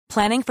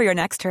Planning for your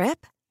next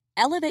trip?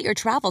 Elevate your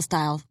travel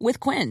style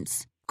with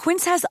Quince.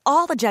 Quince has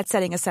all the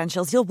jet-setting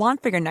essentials you'll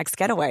want for your next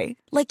getaway,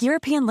 like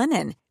European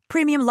linen,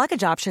 premium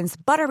luggage options,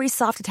 buttery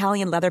soft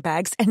Italian leather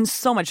bags, and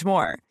so much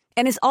more.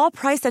 And is all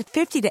priced at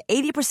 50 to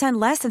 80%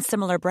 less than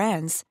similar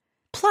brands.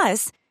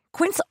 Plus,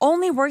 Quince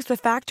only works with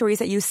factories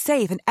that use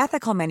safe and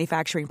ethical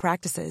manufacturing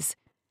practices.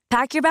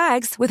 Pack your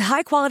bags with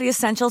high-quality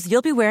essentials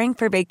you'll be wearing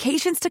for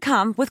vacations to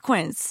come with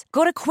Quince.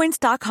 Go to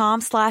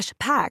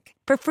quince.com/pack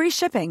for free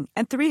shipping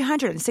and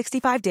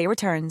 365-day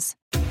returns.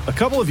 A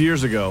couple of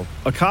years ago,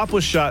 a cop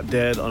was shot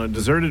dead on a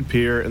deserted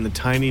pier in the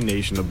tiny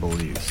nation of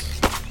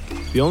Belize.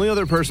 The only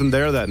other person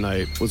there that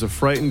night was a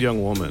frightened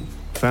young woman,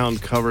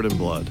 found covered in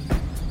blood.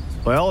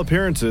 By all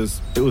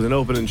appearances, it was an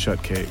open and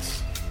shut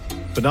case.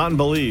 But not in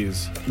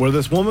Belize, where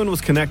this woman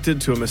was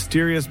connected to a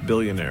mysterious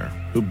billionaire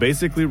who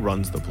basically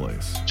runs the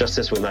place.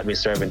 Justice will not be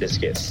served in this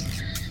case.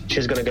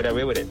 She's going to get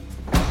away with it.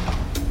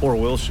 Or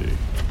will she?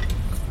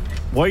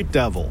 White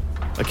Devil,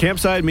 a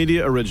Campside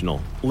Media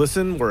original.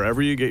 Listen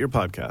wherever you get your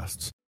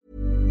podcasts.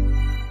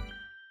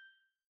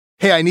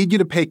 Hey, I need you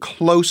to pay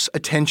close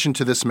attention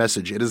to this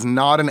message. It is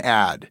not an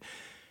ad.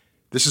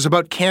 This is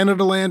about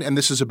Canadaland, and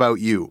this is about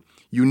you.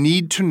 You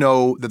need to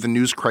know that the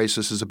news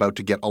crisis is about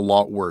to get a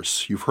lot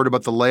worse. You've heard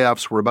about the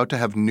layoffs. We're about to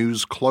have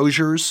news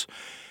closures,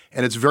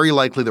 and it's very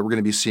likely that we're going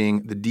to be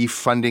seeing the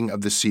defunding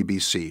of the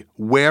CBC.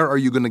 Where are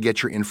you going to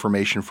get your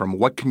information from?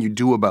 What can you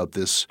do about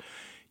this?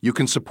 You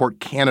can support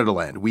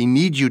Canadaland. We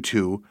need you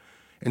to.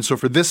 And so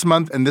for this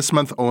month and this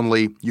month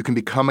only, you can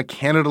become a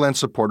Canadaland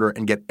supporter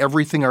and get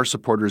everything our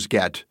supporters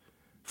get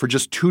for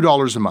just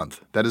 $2 a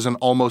month. That is an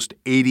almost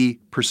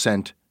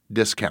 80%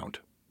 discount.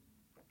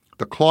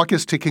 The clock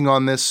is ticking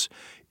on this.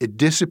 It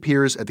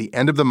disappears at the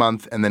end of the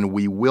month, and then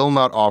we will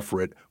not offer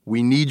it.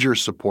 We need your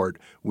support.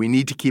 We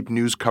need to keep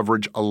news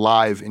coverage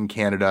alive in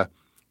Canada.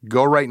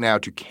 Go right now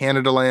to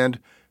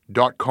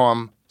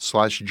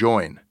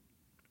canadaland.com/join.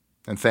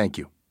 And thank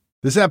you.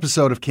 This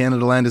episode of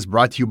Canadaland is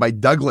brought to you by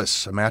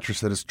Douglas, a mattress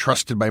that is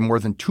trusted by more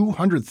than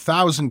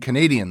 200,000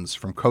 Canadians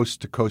from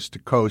coast to coast to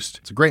coast.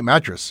 It's a great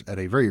mattress at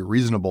a very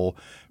reasonable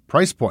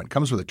price point.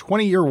 Comes with a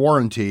 20-year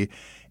warranty.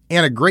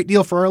 And a great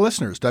deal for our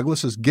listeners.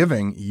 Douglas is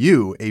giving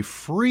you a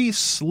free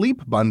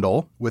sleep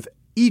bundle with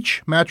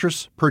each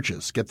mattress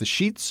purchase. Get the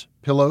sheets,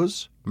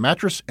 pillows,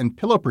 mattress, and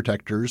pillow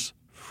protectors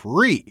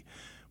free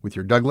with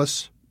your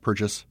Douglas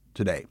purchase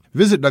today.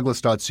 Visit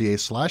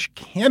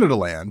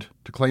douglas.ca/Canadaland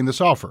to claim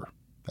this offer.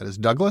 That is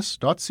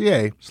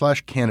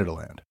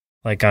douglas.ca/Canadaland.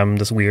 Like I'm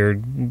this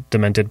weird,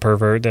 demented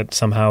pervert that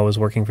somehow is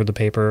working for the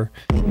paper.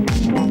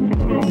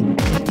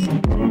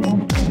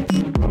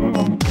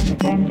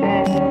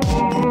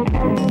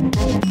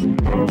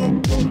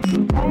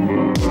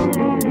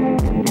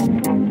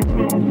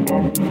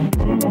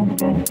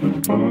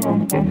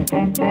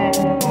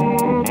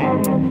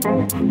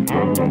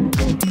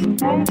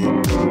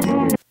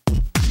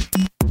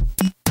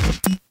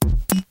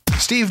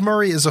 Steve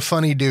Murray is a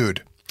funny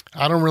dude.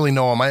 I don't really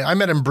know him. I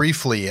met him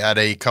briefly at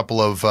a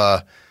couple of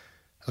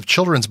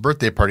children's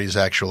birthday parties,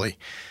 actually.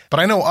 But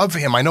I know of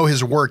him. I know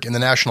his work in the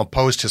National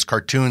Post, his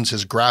cartoons,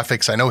 his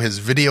graphics. I know his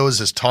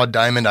videos as Todd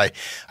Diamond. I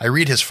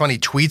read his funny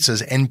tweets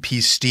as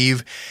NP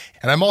Steve.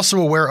 And I'm also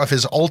aware of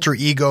his alter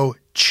ego,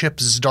 Chip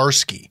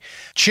Zdarsky.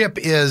 Chip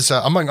is,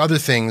 among other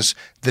things,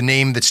 the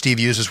name that Steve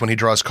uses when he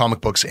draws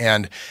comic books.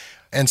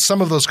 And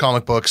some of those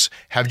comic books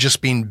have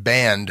just been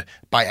banned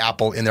by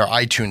Apple in their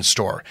iTunes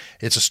store.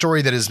 It's a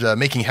story that is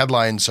making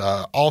headlines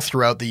all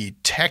throughout the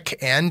tech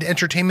and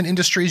entertainment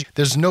industries.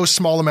 There's no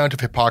small amount of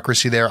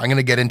hypocrisy there. I'm going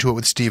to get into it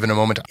with Steve in a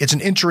moment. It's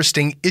an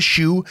interesting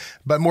issue,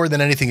 but more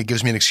than anything, it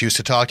gives me an excuse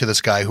to talk to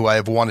this guy who I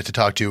have wanted to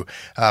talk to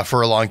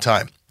for a long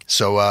time.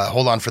 So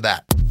hold on for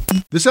that.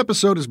 This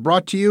episode is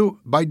brought to you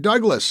by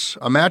Douglas,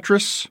 a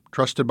mattress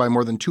trusted by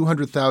more than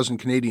 200,000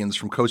 Canadians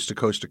from coast to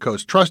coast to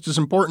coast. Trust is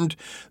important.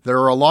 There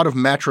are a lot of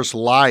mattress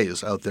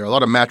lies out there, a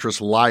lot of mattress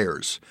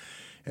liars.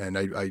 And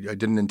I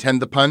didn't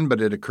intend the pun,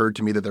 but it occurred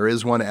to me that there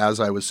is one as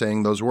I was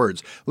saying those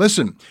words.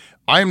 Listen,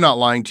 I am not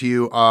lying to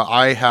you.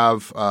 I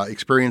have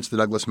experienced the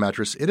Douglas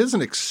mattress. It is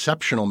an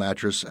exceptional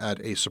mattress at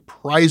a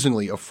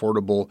surprisingly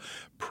affordable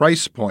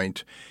price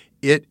point.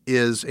 It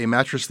is a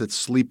mattress that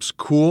sleeps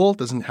cool,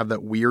 doesn't have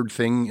that weird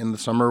thing in the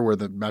summer where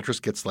the mattress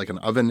gets like an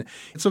oven.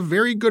 It's a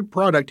very good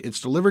product.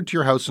 It's delivered to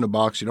your house in a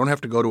box. You don't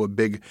have to go to a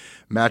big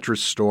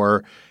mattress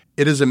store.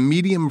 It is a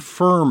medium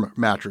firm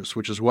mattress,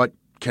 which is what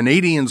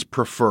Canadians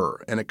prefer,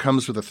 and it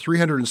comes with a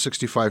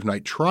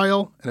 365-night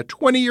trial and a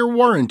 20-year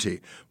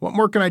warranty. What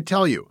more can I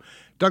tell you?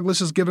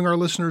 Douglas is giving our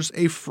listeners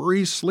a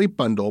free sleep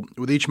bundle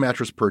with each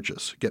mattress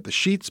purchase. Get the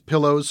sheets,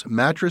 pillows,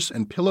 mattress,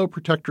 and pillow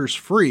protectors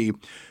free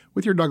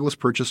with your Douglas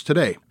purchase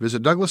today.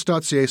 Visit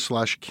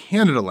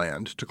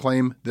douglas.ca/Canadaland to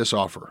claim this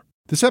offer.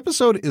 This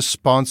episode is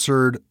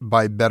sponsored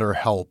by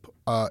BetterHelp.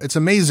 It's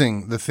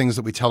amazing the things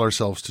that we tell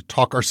ourselves to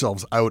talk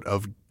ourselves out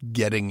of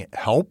getting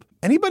help.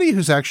 Anybody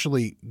who's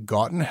actually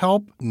gotten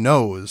help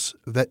knows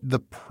that the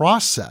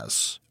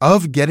process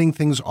of getting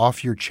things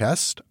off your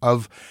chest,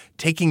 of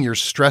taking your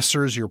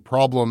stressors, your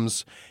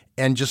problems,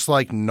 and just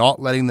like not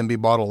letting them be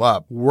bottled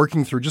up,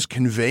 working through just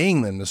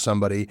conveying them to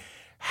somebody,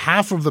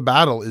 half of the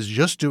battle is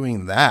just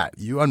doing that.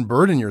 You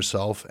unburden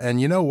yourself. And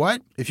you know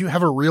what? If you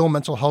have a real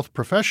mental health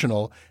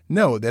professional,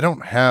 no, they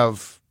don't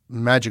have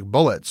magic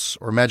bullets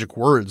or magic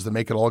words that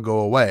make it all go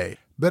away.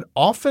 But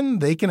often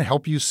they can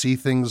help you see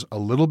things a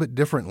little bit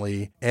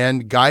differently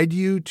and guide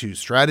you to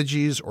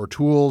strategies or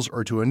tools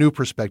or to a new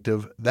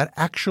perspective that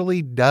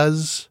actually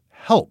does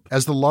help.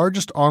 As the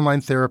largest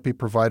online therapy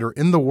provider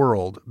in the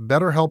world,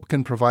 BetterHelp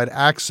can provide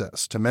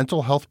access to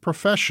mental health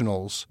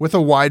professionals with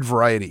a wide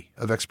variety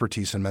of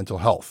expertise in mental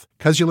health.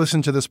 Because you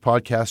listen to this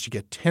podcast, you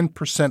get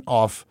 10%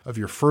 off of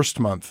your first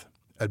month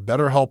at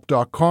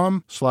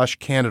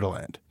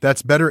betterhelp.com/Canadaland.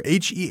 That's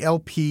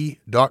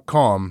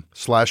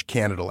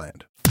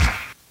betterhelp.com/Canadaland.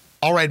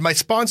 All right, my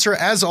sponsor,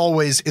 as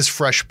always, is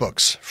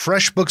FreshBooks.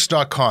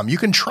 FreshBooks.com. You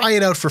can try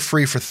it out for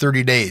free for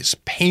 30 days.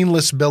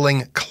 Painless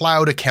billing,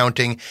 cloud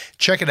accounting.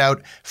 Check it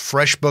out,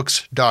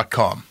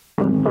 FreshBooks.com.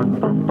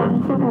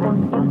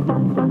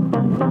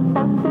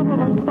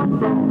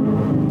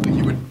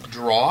 You would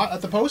draw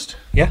at the Post?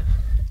 Yeah.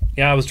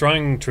 Yeah, I was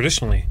drawing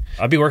traditionally.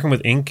 I'd be working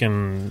with ink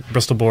and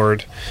Bristol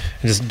board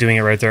and just doing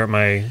it right there at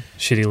my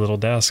shitty little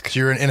desk. So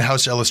you're an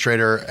in-house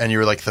illustrator, and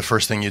you're like the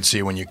first thing you'd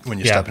see when you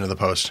step into the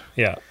Post.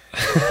 Yeah.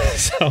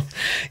 So,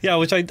 yeah,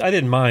 which I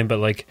didn't mind, but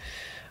like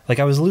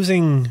I was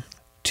losing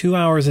 2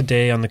 hours a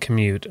day on the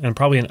commute and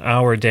probably an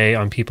hour a day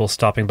on people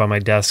stopping by my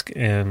desk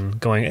and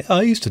going, hey,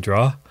 I used to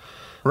draw.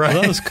 Right.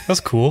 Well, that's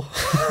cool.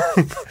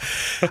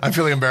 I'm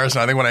feeling embarrassed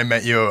now. I think when I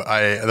met you,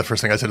 the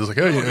first thing I said was like,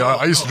 "Hey,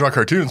 I used to draw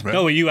cartoons, man."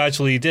 No, you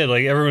actually did.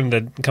 Like everyone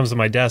that comes to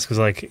my desk was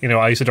like,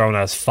 I used to draw when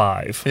I was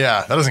 5.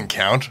 Yeah, that doesn't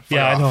count.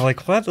 Yeah, I know.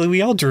 Like, what?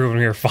 We all drew when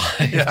we were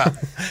 5. Yeah.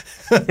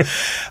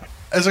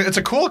 It's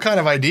a cool kind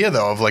of idea,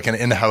 though, of like an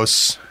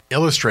in-house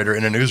illustrator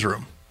in a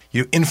newsroom.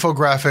 You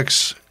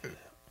infographics,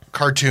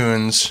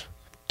 cartoons,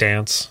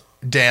 dance,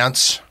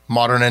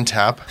 modern and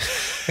tap.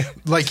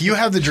 Like you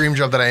have the dream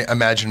job that I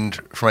imagined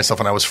for myself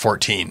when I was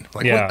 14.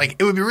 Like, yeah.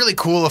 It would be really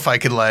cool if I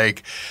could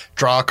like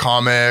draw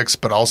comics,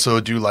 but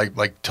also do like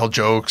tell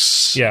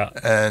jokes. Yeah.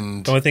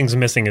 And the only thing's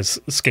missing is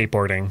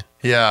skateboarding.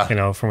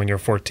 Yeah. From when you're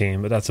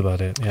 14, but that's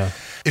about it. Yeah.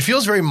 It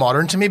feels very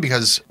modern to me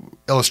because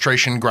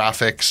illustration,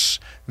 graphics,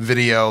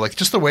 video, like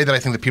just the way that I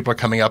think that people are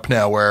coming up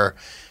now where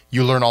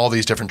you learn all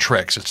these different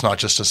tricks. It's not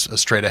just a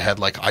straight ahead,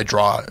 like I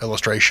draw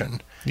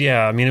illustration.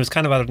 Yeah, I mean, it was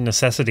kind of out of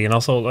necessity. And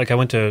also, like, I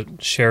went to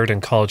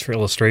Sheridan College for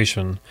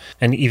illustration.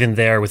 And even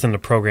there, within the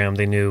program,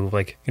 they knew,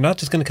 like, you're not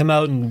just going to come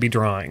out and be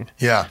drawing.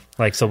 Yeah.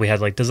 Like, so we had,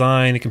 like,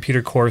 design and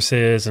computer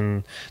courses,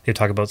 and they'd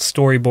talk about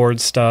storyboard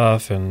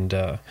stuff. And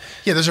yeah,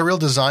 there's a real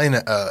design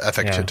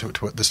ethic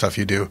to the stuff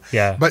you do.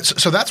 Yeah. But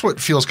so that's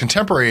what feels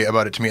contemporary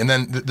about it to me. And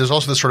then there's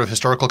also this sort of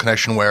historical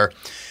connection where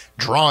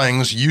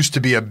drawings used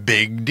to be a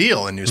big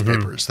deal in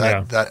newspapers.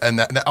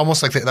 That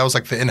almost like that was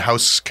like the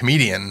in-house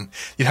comedian.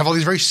 You'd have all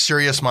these very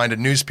serious-minded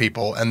news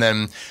people, and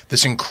then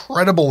this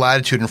incredible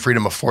latitude and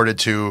freedom afforded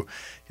to,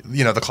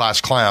 the class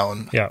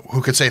clown,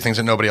 who could say things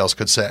that nobody else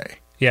could say.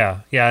 Yeah,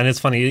 and it's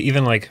funny,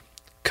 even like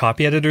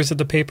copy editors at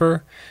the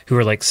paper who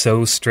are like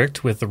so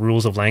strict with the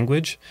rules of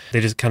language,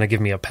 they just kind of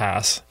give me a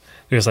pass.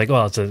 They're just like,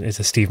 well, it's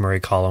a Steve Murray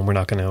column. We're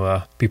not going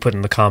to be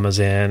putting the commas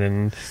in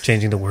and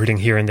changing the wording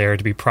here and there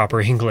to be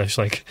proper English.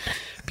 Like,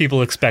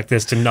 people expect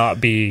this to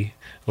not be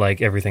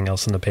like everything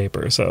else in the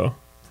paper. So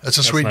that's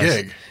a sweet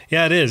gig.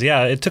 Yeah, it is.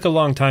 Yeah, it took a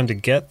long time to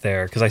get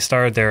there because I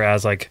started there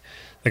as like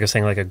I was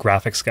saying, like a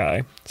graphics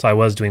guy. So I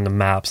was doing the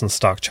maps and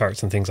stock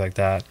charts and things like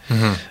that.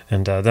 Mm-hmm.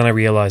 And then I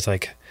realized,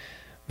 like,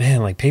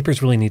 man, like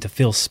papers really need to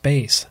fill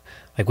space.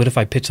 Like, what if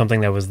I pitch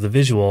something that was the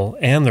visual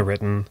and the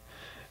written?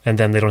 And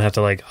then they don't have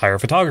to like hire a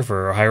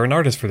photographer or hire an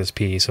artist for this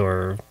piece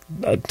or,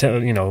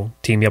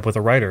 team me up with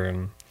a writer.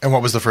 And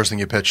what was the first thing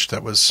you pitched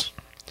that was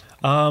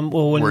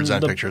words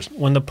and pictures?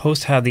 When the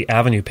Post had the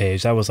Avenue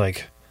page, that was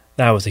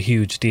a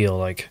huge deal.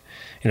 Like,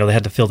 they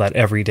had to fill that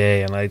every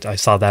day. And I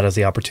saw that as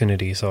the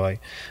opportunity. So I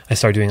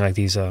started doing like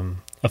these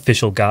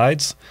official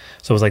guides.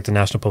 So it was like the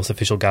National Post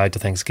official guide to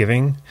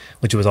Thanksgiving,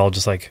 which was all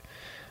just like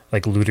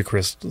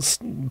ludicrous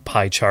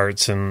pie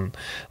charts, and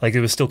like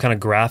it was still kind of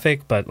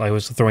graphic, but I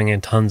was throwing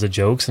in tons of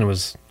jokes, and it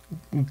was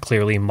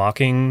clearly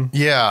mocking.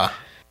 Yeah,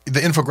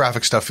 the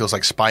infographic stuff feels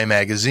like Spy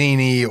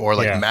Magazine-y or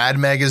like Mad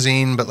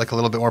Magazine, but like a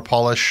little bit more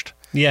polished.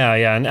 Yeah,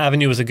 and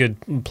Avenue was a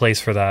good place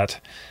for that.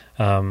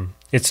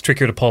 It's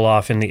trickier to pull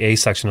off in the A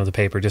section of the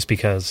paper, just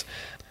because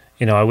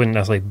I wouldn't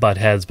necessarily butt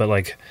heads, but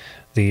like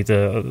the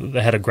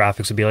head of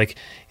graphics would be like,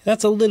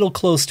 that's a little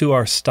close to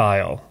our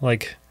style,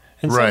 like.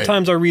 And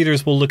sometimes our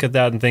readers will look at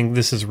that and think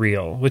this is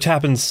real, which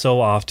happens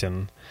so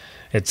often.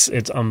 It's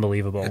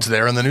unbelievable. It's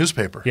there in the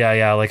newspaper.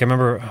 Yeah. Like I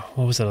remember,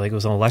 what was it? Like it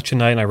was on election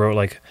night, and I wrote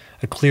like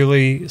a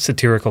clearly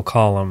satirical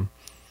column,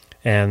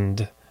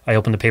 and I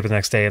opened the paper the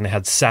next day, and they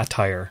had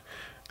satire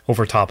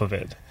over top of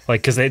it,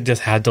 like because they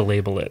just had to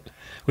label it,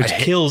 which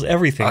kills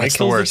everything. It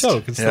kills the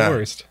joke. It's the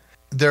worst.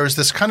 There's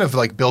this kind of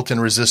like built-in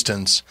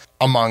resistance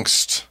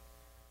amongst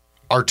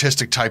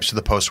artistic types to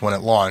the Post when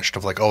it launched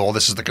of like, oh, well,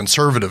 this is the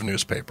conservative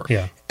newspaper.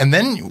 Yeah. And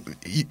then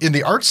in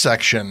the art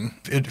section,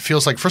 it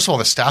feels like, first of all,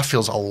 the staff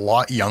feels a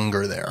lot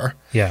younger there.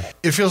 Yeah.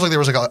 It feels like there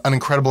was like an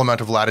incredible amount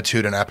of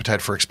latitude and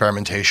appetite for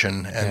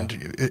experimentation.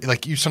 And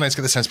like you sometimes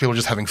get the sense people are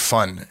just having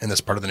fun in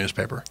this part of the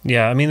newspaper.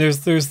 Yeah. I mean,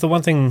 there's the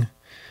one thing,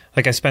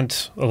 like I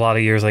spent a lot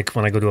of years, like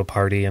when I go to a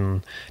party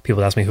and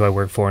people ask me who I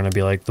work for and I'd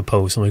be like, the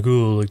Post. I'm like,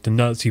 oh, like the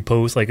Nazi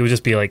Post. Like it would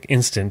just be like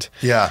instant.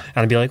 Yeah.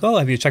 And I'd be like, oh,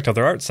 have you checked out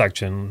their art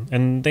section?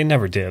 And they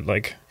never did.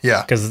 Like,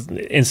 yeah. Because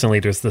instantly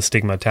there's the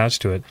stigma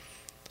attached to it.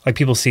 Like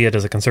people see it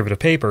as a conservative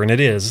paper, and it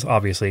is,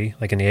 obviously,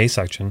 like in the A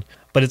section.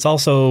 But it's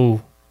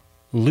also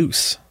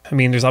loose. I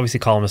mean, there's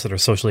obviously columnists that are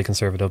socially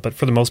conservative, but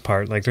for the most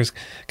part, like there's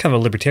kind of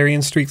a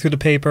libertarian streak through the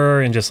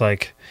paper and just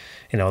like,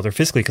 you know, they're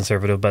fiscally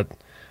conservative, but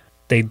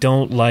they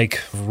don't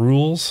like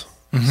rules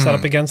set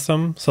up against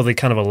them, so they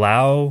kind of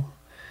allow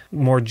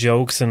more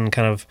jokes and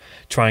kind of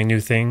trying new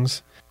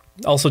things.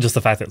 Also, just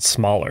the fact that it's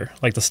smaller,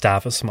 like the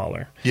staff is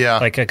smaller. Yeah.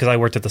 Like, because I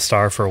worked at the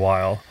Star for a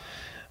while,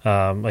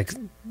 like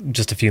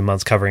just a few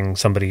months covering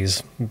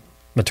somebody's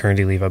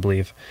maternity leave, I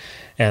believe.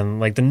 And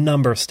like the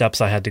number of steps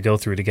I had to go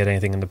through to get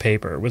anything in the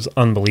paper was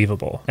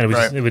unbelievable. And it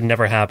was it would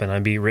never happen.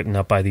 I'd be written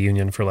up by the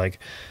union for like,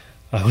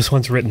 I was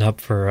once written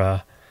up for,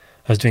 I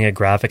was doing a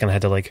graphic and I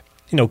had to like,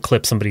 you know,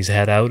 clip somebody's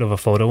head out of a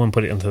photo and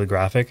put it into the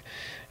graphic.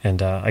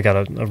 And I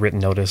got a written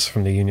notice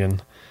from the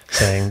union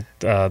saying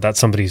that's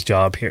somebody's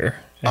job here.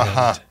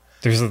 And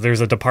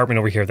there's a department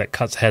over here that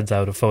cuts heads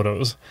out of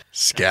photos.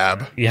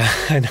 Scab. Yeah,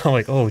 I know.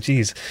 Like, oh,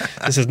 geez,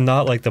 this is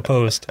not like the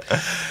Post.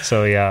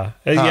 So yeah,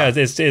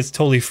 it's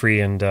totally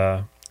free. And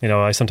you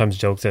know, I sometimes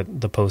joke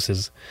that the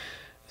Post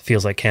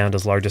feels like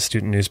Canada's largest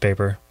student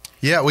newspaper.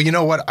 Yeah, well, you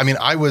know what? I mean,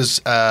 I was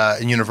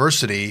in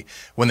university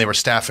when they were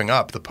staffing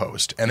up the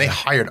Post, and they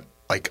hired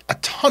like a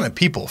ton of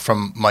people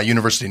from my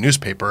university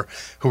newspaper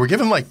who were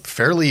given like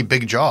fairly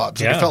big jobs.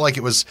 Like, it felt like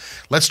it was,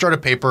 let's start a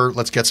paper,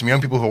 let's get some young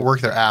people who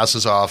work their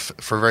asses off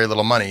for very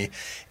little money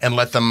and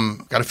let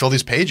them got to fill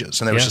these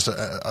pages. And there was just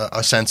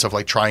a sense of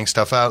like trying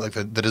stuff out. Like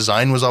the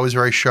design was always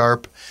very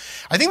sharp.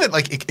 I think that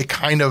like it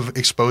kind of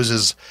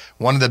exposes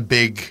one of the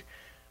big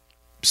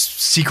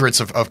secrets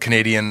of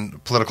Canadian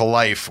political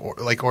life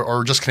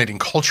or just Canadian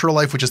cultural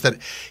life, which is that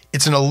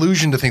it's an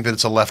illusion to think that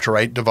it's a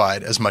left-right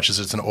divide as much as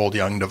it's an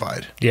old-young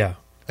divide. Yeah.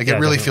 Like it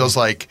really feels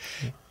like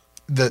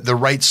the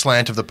right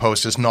slant of the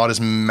Post is not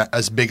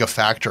as big a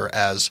factor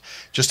as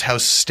just how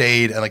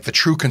staid and like the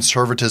true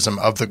conservatism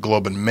of the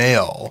Globe and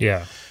Mail.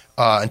 Yeah.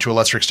 And to a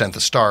lesser extent,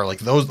 the Star, like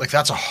those, like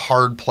that's a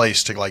hard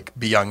place to like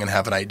be young and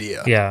have an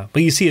idea. Yeah,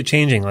 but you see it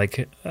changing,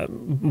 like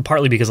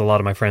partly because a lot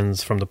of my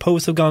friends from the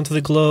Post have gone to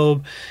the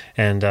Globe,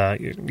 and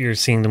you're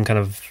seeing them kind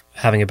of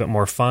having a bit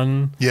more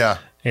fun. Yeah,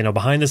 you know,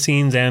 behind the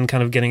scenes and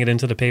kind of getting it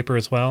into the paper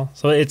as well.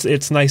 So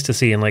it's nice to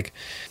see, and like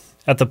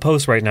at the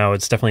Post right now,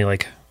 it's definitely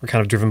like we're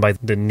kind of driven by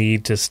the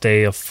need to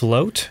stay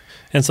afloat.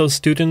 And so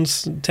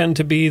students tend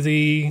to be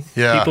the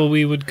people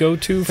we would go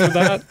to for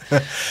that.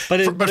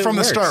 But from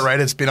the works. start,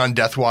 right? It's been on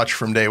death watch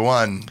from day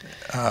one.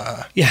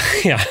 Yeah.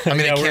 I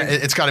mean,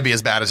 it's got to be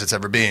as bad as it's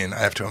ever been, I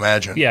have to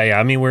imagine. Yeah.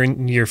 I mean, we're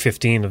in year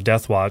 15 of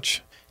death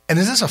watch. And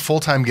is this a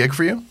full-time gig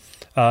for you?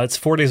 It's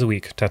 4 days a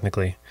week,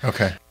 technically.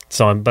 Okay.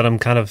 So I'm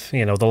kind of,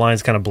 you know, the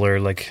line's kind of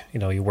blurred. Like, you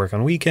know, you work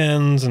on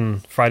weekends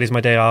and Friday's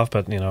my day off.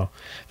 But, you know,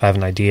 if I have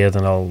an idea,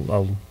 then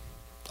I'll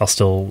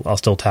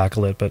still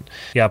tackle it. But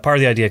yeah, part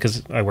of the idea,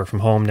 because I work from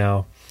home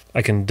now,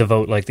 I can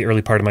devote like the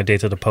early part of my day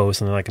to the Post,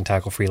 and then I can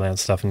tackle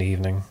freelance stuff in the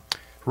evening.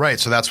 Right.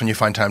 So that's when you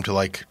find time to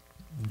like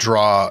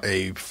draw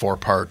a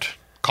 4-part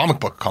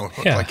comic book,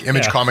 like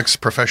Image Comics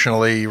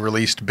professionally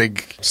released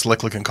big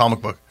slick looking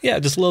comic book. Yeah,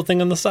 just a little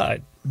thing on the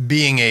side.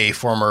 Being a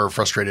former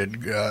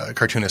frustrated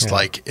cartoonist,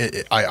 like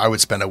I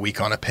would spend a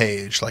week on a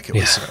page. Like it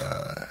was,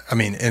 I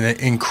mean, an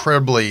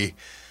incredibly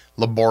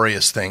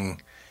laborious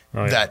thing.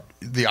 That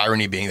the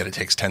irony being that it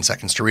takes 10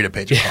 seconds to read a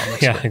page of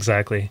comics. Yeah,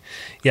 exactly.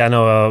 Yeah,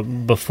 no,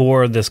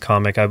 before this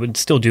comic, I would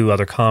still do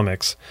other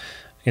comics.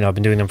 You know, I've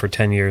been doing them for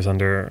 10 years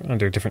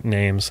under different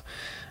names.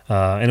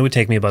 And it would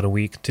take me about a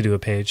week to do a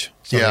page.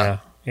 So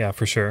yeah,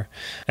 for sure.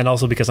 And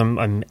also because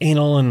I'm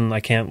anal and I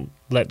can't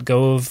let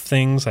go of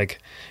things. Like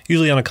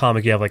usually on a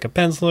comic you have like a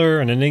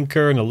penciler and an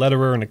inker and a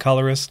letterer and a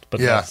colorist, but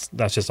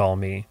that's just all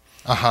me.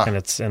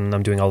 And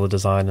I'm doing all the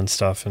design and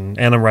stuff, and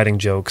I'm writing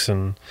jokes,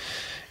 and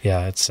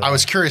it's. I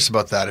was curious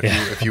about that.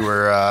 If you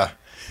were.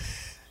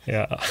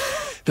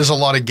 There's a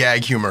lot of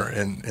gag humor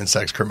in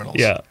Sex Criminals.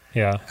 Yeah.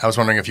 I was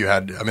wondering if you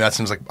had. I mean, that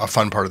seems like a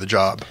fun part of the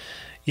job.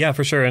 Yeah,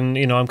 for sure. And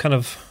you know, I'm kind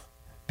of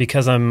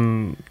because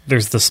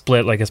there's the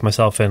split. Like it's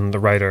myself and the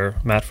writer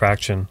Matt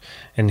Fraction,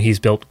 and he's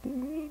built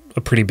a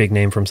pretty big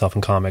name for himself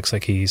in comics.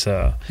 Like he's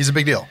a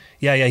big deal.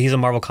 Yeah, he's a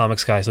Marvel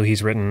Comics guy, so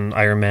he's written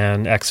Iron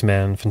Man,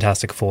 X-Men,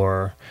 Fantastic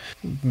Four,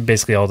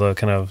 basically all the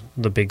kind of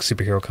the big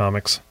superhero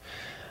comics.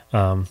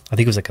 I think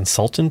he was a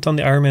consultant on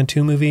the Iron Man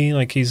 2 movie.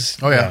 Like he's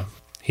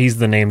he's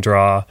the name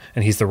draw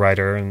and he's the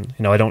writer, and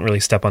you know, I don't really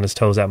step on his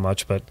toes that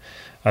much, but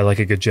I like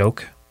a good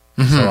joke.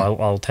 So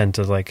I'll tend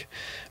to like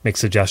make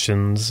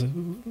suggestions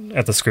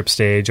at the script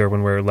stage or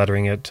when we're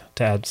lettering it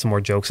to add some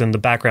more jokes. And the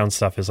background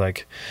stuff is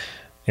like,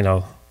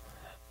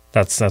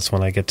 that's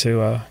when I get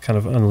to kind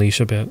of unleash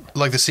a bit.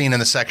 Like the scene in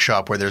the sex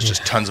shop where there's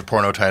just tons of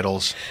porno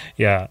titles.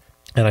 Yeah.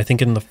 And I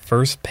think in the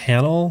first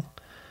panel,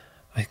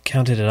 I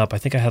counted it up. I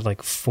think I had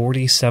like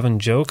 47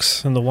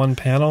 jokes in the one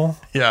panel.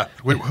 Yeah.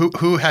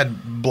 Who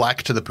had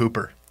Black to the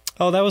Pooper?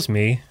 Oh, that was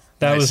me.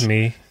 That was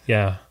me.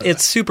 Yeah.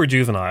 It's super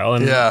juvenile.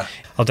 And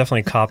I'll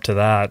definitely cop to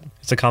that.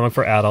 It's a comic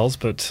for adults,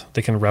 but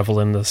they can revel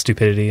in the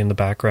stupidity in the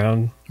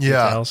background.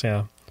 Details.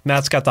 Yeah.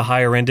 Matt's got the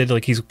higher ended,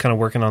 like he's kind of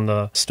working on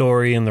the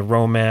story and the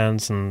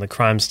romance and the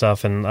crime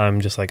stuff, and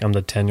I'm just like, I'm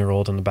the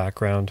 10-year-old in the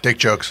background. Dick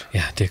jokes.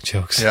 Yeah, dick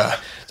jokes. Yeah.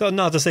 So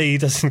not to say he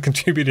doesn't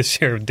contribute a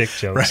share of dick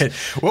jokes. Right.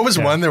 What was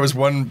one? There was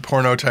one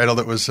porno title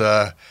that was,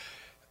 I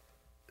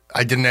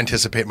didn't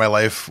anticipate my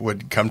life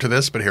would come to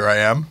this, but here I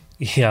am.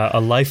 Yeah, a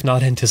life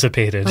not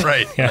anticipated.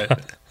 Right. Yeah. Right.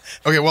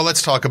 Okay, well,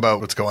 let's talk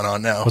about what's going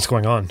on now. What's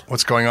going on?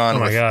 What's going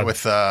on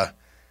with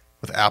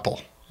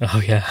Apple. Oh,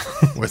 yeah.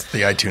 With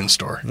the iTunes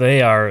store.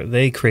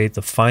 They create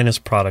the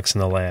finest products in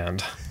the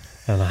land.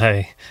 And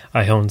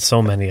I own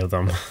so many of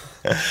them.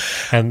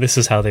 And this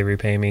is how they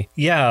repay me.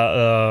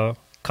 Yeah,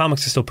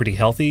 comics are still pretty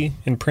healthy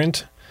in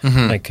print.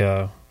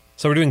 So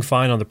we're doing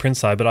fine on the print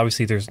side, but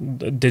obviously there's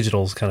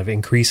digital's kind of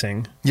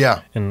increasing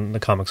in the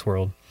comics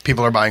world.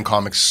 People are buying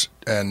comics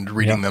and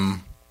reading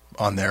them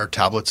on their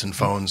tablets and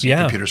phones and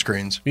computer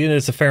screens. Yeah,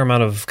 it's a fair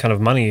amount of kind of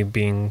money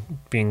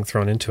being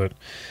thrown into it.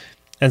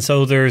 And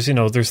so there's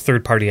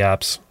third-party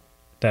apps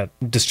that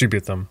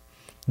distribute them.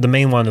 The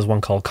main one is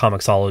one called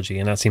Comixology,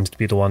 and that seems to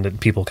be the one that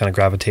people kind of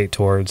gravitate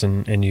towards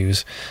and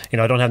use.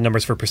 I don't have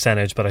numbers for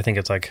percentage, but I think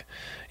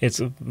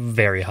it's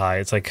very high.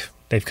 It's like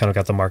they've kind of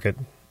got the market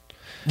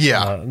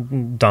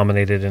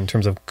dominated in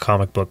terms of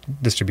comic book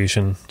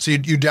distribution. So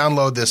you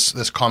download this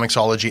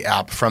Comixology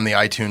app from the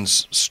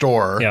iTunes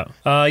store.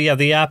 Yeah.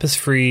 The app is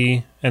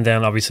free, and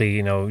then obviously,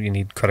 you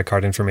need credit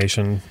card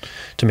information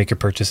to make your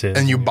purchases.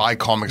 And you buy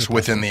comics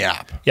within the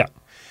app. Yeah.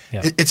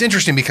 It's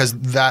interesting because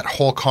that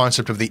whole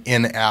concept of the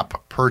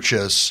in-app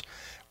purchase,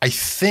 I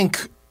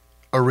think,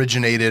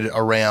 originated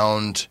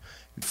around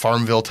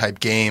Farmville-type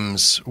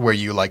games where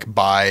you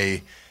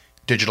buy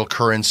digital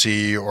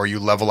currency or you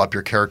level up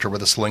your character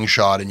with a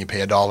slingshot and you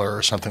pay $1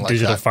 or something like that.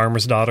 Digital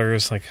farmers'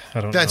 daughters, I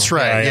don't know. That's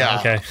right, yeah.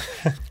 Okay.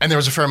 And there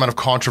was a fair amount of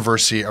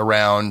controversy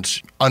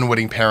around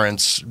unwitting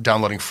parents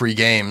downloading free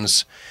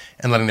games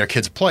and letting their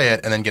kids play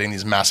it and then getting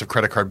these massive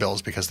credit card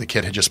bills because the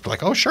kid had just been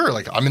like, oh, sure,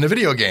 I'm in a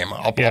video game.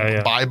 I'll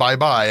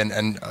buy,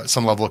 and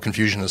some level of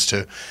confusion as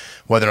to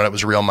whether or not it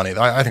was real money.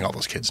 I think all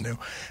those kids knew.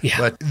 Yeah.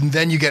 But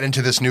then you get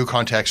into this new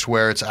context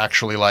where it's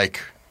actually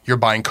like you're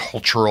buying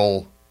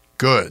cultural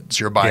goods.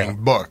 You're buying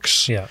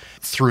books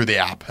through the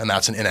app, and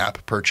that's an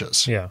in-app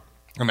purchase. Yeah.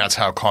 And that's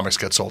how comics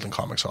get sold in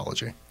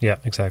Comixology. Yeah,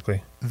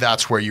 exactly.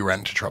 That's where you ran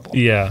into trouble.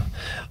 Yeah.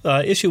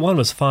 Issue 1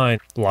 was fine.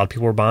 A lot of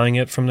people were buying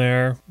it from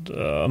there.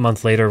 A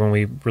month later when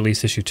we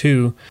released issue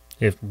 2,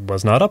 it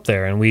was not up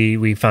there. And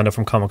we found out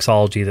from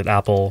Comixology that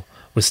Apple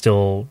was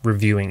still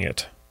reviewing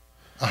it.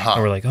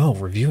 And we're like, oh,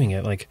 reviewing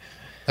it? Like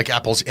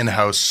Apple's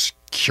in-house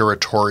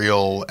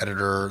curatorial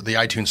editor. The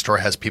iTunes store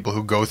has people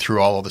who go through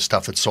all of the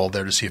stuff that's sold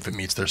there to see if it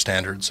meets their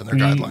standards and their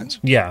guidelines.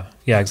 Yeah,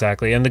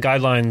 exactly. And the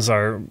guidelines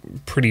are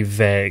pretty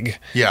vague.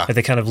 Yeah.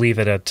 They kind of leave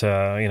it at,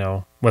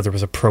 whether it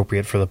was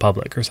appropriate for the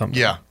public or something.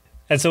 Yeah.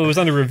 And so it was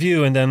under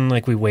review, and then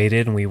we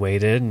waited,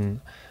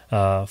 and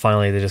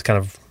finally they just kind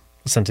of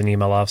sent an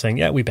email off saying,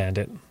 yeah, we banned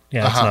it.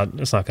 Yeah,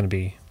 it's not going to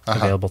be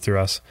available through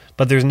us.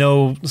 But there's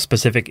no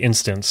specific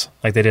instance.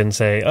 Like they didn't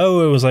say,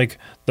 oh, it was like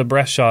the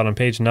breast shot on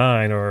page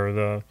 9 or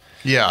the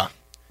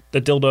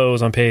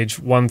dildos on page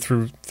 1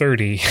 through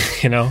 30,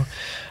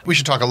 We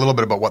should talk a little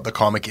bit about what the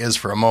comic is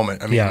for a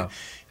moment. I mean,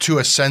 to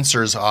a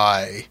censor's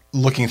eye,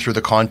 looking through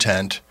the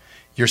content,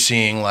 you're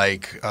seeing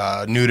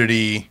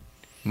nudity,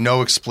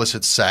 no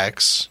explicit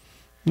sex.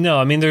 No,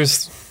 I mean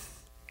there's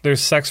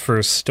sex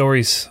for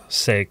story's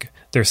sake.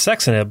 There's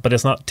sex in it, but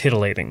it's not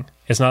titillating.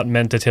 It's not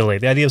meant to titillate.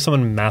 The idea of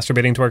someone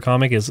masturbating to our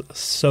comic is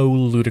so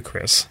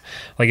ludicrous.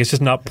 It's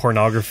just not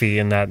pornography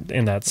in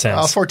that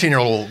sense. A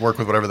 14-year-old will work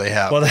with whatever they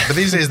have. But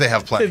these days they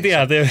have plenty.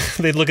 Yeah,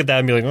 they'd look at that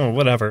and be like, oh,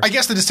 whatever. I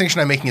guess the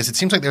distinction I'm making is it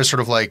seems like there's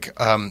sort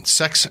of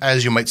sex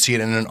as you might see it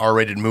in an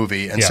R-rated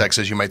movie and sex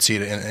as you might see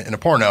it in a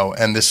porno.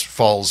 And this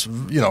falls,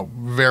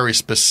 very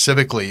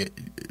specifically,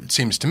 it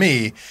seems to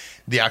me,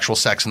 the actual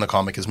sex in the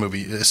comic is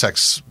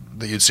sex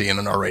that you'd see in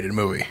an R-rated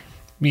movie.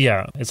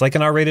 Yeah, it's like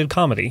an R-rated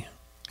comedy.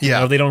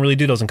 Yeah. They don't really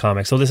do those in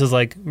comics. So this is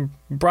like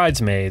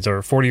Bridesmaids or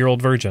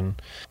 40-Year-Old Virgin.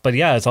 But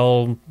yeah, it's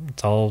all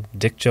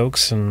dick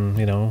jokes and,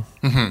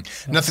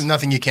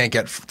 Nothing you can't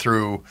get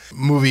through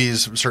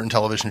movies, certain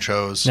television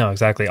shows. No,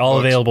 exactly. All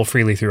available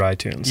freely through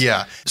iTunes.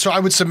 Yeah. So I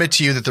would submit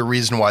to you that the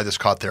reason why this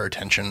caught their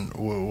attention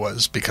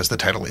was because the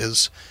title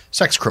is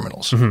Sex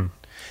Criminals. Mm-hmm.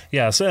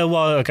 Yeah, so,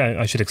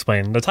 I should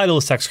explain. The title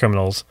is Sex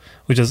Criminals,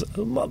 which is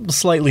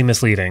slightly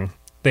misleading.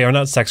 They are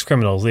not sex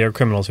criminals. They are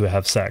criminals who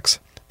have sex.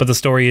 But the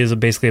story is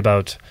basically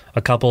about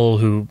a couple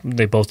who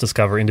they both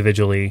discover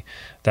individually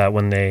that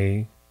when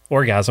they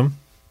orgasm,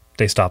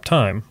 they stop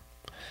time.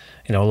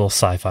 A little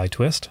sci-fi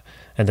twist.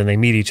 And then they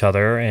meet each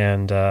other,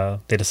 and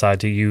they decide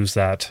to use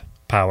that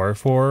power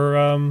for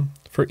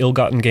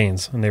ill-gotten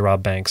gains, and they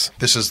rob banks.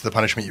 This is the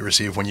punishment you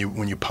receive when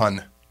you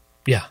pun.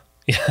 Yeah.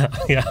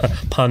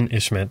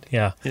 Punishment.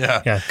 Yeah.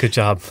 Good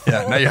job.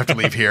 Yeah. Now you have to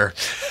leave here.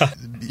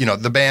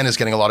 The ban is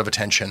getting a lot of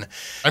attention.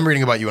 I'm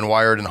reading about you in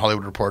Wired and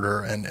Hollywood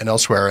Reporter and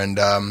elsewhere, and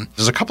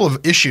there's a couple of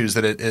issues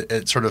that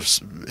it sort of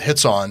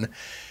hits on.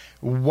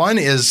 One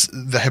is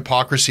the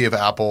hypocrisy of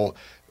Apple,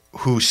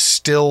 who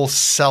still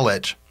sell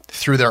it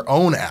through their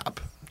own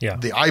app,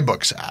 the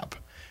iBooks app,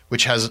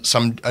 which has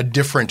a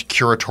different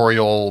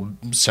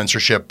curatorial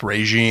censorship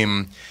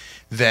regime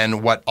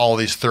than what all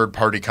these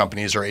third-party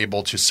companies are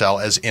able to sell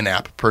as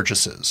in-app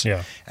purchases.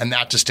 Yeah. And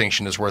that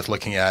distinction is worth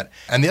looking at.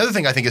 And the other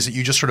thing I think is that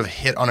you just sort of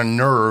hit on a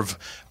nerve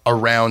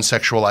around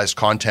sexualized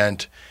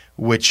content,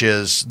 which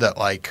is that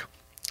like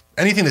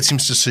anything that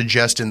seems to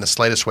suggest in the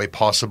slightest way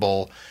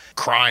possible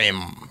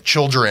crime,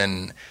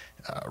 children,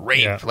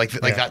 rape, like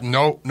that.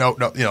 No.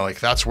 Like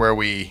that's where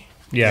we.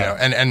 Yeah,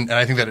 and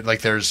I think that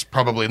like there's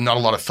probably not a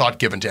lot of thought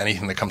given to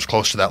anything that comes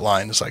close to that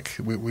line. It's like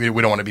we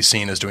don't want to be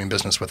seen as doing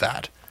business with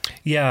that.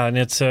 Yeah, and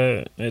it's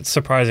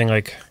surprising.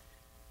 Like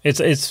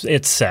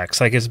it's sex.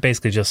 Like it's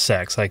basically just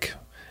sex. Like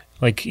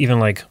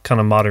even like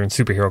kind of modern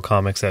superhero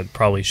comics that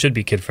probably should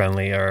be kid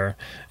friendly are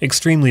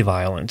extremely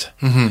violent.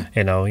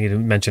 Mm-hmm. You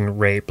mentioned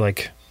rape.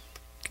 Like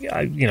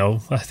I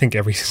think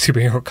every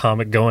superhero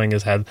comic going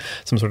has had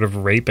some sort of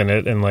rape in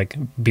it, and like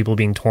people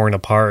being torn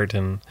apart.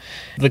 And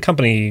the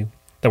company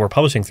that we're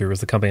publishing through is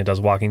the company that does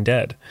Walking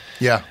Dead.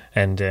 Yeah.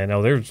 And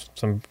there's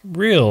some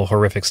real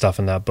horrific stuff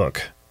in that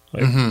book.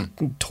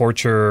 Like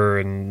torture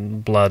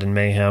and blood and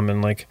mayhem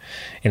and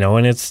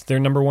and it's their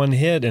number one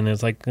hit, and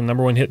it's like the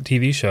number one hit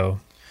TV show.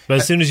 But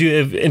as soon as you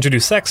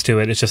introduce sex to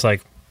it, it's just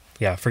like,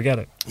 yeah, forget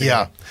it.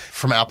 Yeah.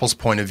 From Apple's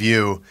point of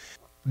view,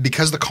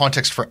 because the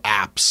context for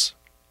apps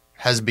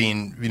has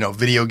been,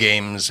 video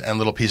games and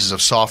little pieces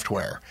of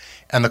software.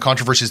 And the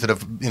controversies that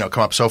have,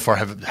 come up so far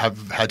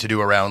have had to do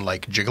around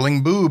like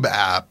jiggling boob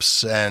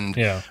apps and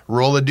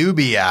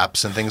roll-a-doobie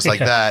apps and things like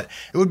that.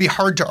 It would be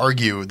hard to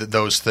argue that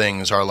those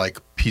things are like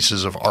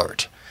pieces of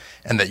art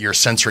and that you're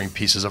censoring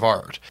pieces of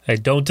art. Hey,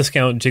 don't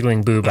discount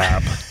jiggling boob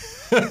app.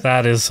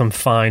 That is some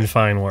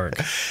fine work.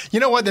 You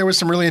know what? There was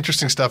some really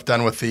interesting stuff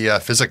done with the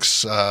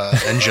physics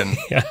engine,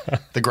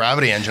 the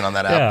gravity engine on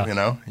that app.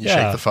 You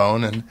shake the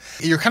phone, and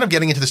you're kind of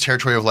getting into this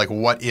territory of like,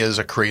 what is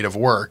a creative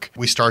work?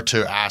 We start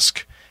to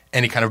ask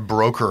any kind of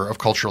broker of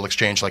cultural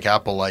exchange like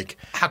Apple, like,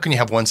 how can you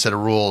have one set of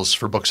rules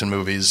for books and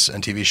movies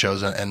and TV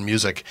shows and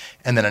music,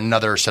 and then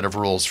another set of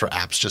rules for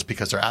apps just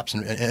because they're apps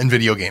and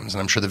video games?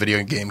 And I'm sure the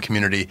video game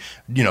community,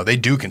 they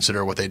do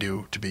consider what they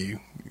do to be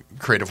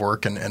creative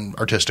work and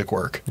artistic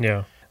work.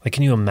 Yeah. Like,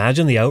 can you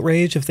imagine the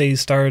outrage if they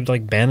started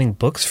like banning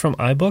books from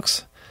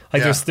iBooks?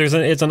 Like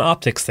it's an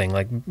optics thing.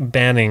 Like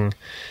banning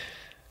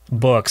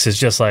books is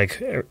just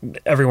like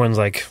everyone's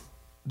like,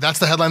 that's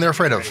the headline they're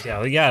afraid of.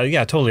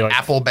 Yeah, totally. Like,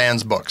 Apple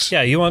bans books.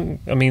 Yeah,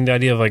 the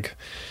idea of like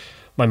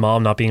my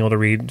mom not being able to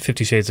read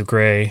 50 Shades of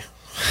Grey.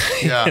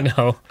 Yeah.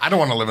 I don't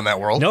want to live in that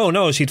world.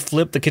 No, she'd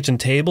flip the kitchen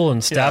table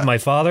and stab my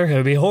father. It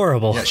would be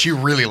horrible. Yeah, she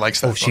really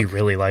likes that book. She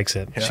really likes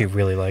it. Yeah. She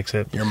really likes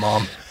it. Your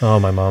mom. Oh,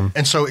 my mom.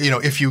 And so,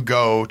 if you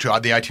go to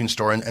the iTunes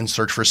store and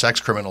search for Sex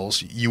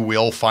Criminals, you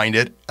will find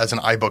it as an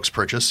iBooks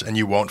purchase, and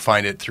you won't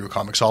find it through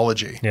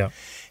Comixology. Yeah.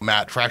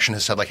 Matt Fraction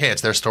has said, like, hey,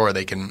 it's their store.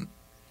 They can...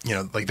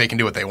 they can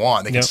do what they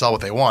want. They can sell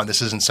what they want.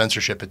 This isn't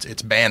censorship.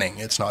 It's banning.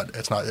 It's not.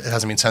 It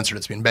hasn't been censored.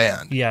 It's been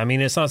banned. Yeah, I mean,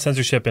 it's not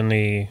censorship in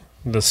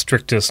the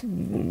strictest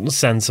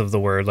sense of the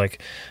word. Like,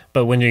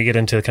 but when you get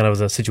into kind of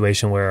the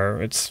situation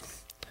where it's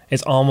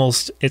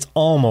almost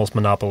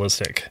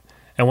monopolistic,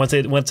 and once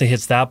it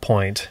hits that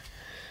point,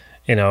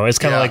 it's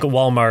kind of like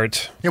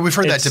Walmart. Yeah, we've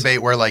heard that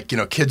debate where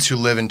kids who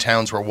live in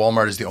towns where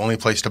Walmart is the only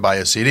place to buy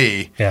a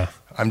CD. Yeah,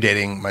 I'm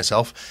dating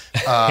myself.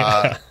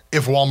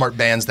 If Walmart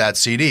bans that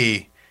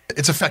CD,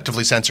 it's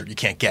effectively censored. You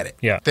can't get it.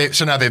 Yeah.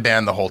 So now they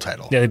banned the whole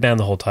title. Yeah, they banned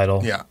the whole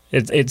title. Yeah.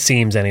 It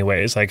seems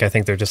anyways. Like, I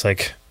think they're just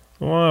like,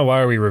 well,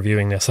 why are we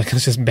reviewing this? Like,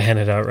 let's just ban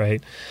it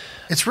outright.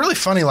 It's really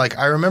funny. Like,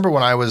 I remember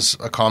when I was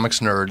a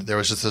comics nerd, there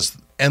was just this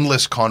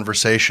endless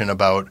conversation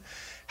about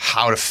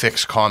how to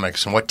fix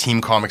comics and what Team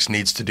Comics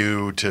needs to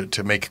do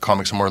to make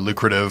comics a more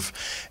lucrative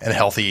and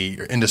healthy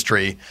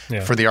industry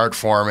for the art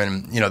form,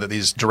 and that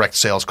these direct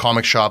sales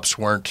comic shops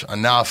weren't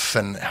enough,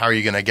 and how are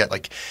you going to get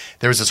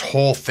there was this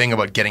whole thing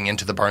about getting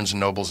into the Barnes and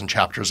Nobles and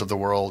Chapters of the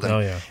world,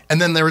 and, and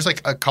then there was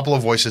like a couple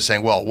of voices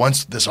saying, well,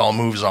 once this all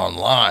moves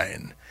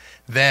online,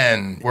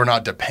 then we're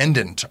not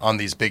dependent on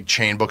these big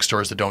chain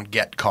bookstores that don't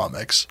get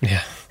comics.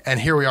 Yeah. And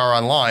here we are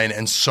online,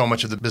 and so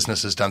much of the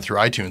business is done through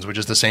iTunes, which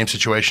is the same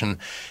situation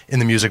in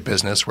the music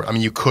business where,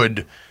 you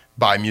could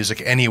buy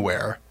music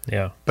anywhere,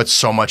 but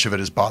so much of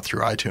it is bought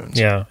through iTunes.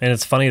 Yeah, and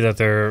it's funny that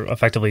they're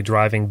effectively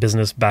driving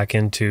business back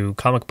into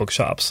comic book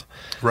shops.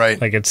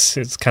 Right. Like,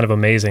 it's kind of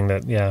amazing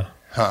that,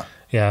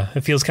 Yeah,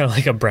 it feels kind of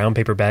like a brown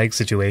paper bag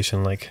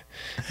situation. Like,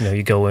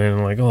 you go in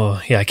and like,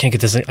 oh yeah, I can't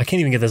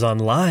even get this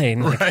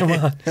online. Like, come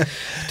on.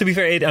 To be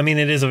fair, it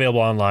is available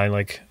online.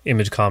 Like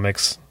Image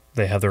Comics,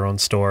 they have their own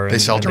store. They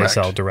sell direct.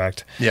 They sell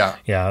direct. Yeah.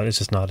 Yeah, it's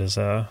just not as...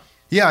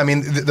 Yeah, I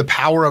mean, the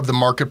power of the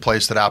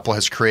marketplace that Apple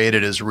has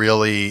created is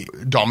really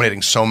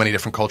dominating so many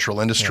different cultural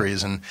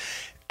industries. And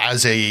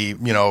as a,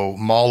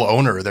 mall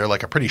owner, they're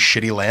like a pretty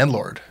shitty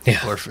landlord.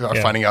 People are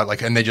finding out,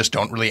 and they just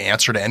don't really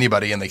answer to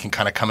anybody, and they can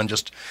kind of come and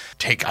just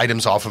take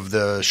items off of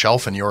the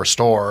shelf in your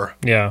store.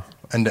 Yeah.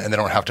 And they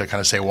don't have to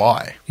kind of say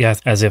why. Yeah,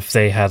 as if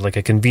they had like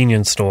a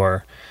convenience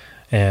store,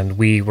 and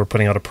we were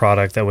putting out a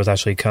product that was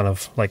actually kind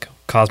of like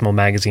Cosmo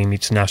Magazine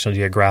meets National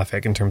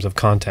Geographic in terms of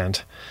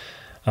content.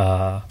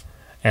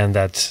 And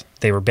that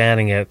they were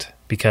banning it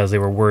because they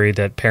were worried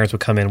that parents would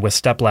come in with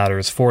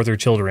stepladders for their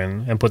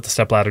children and put the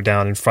stepladder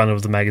down in front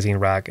of the magazine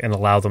rack and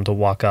allow them to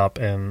walk up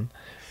and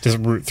just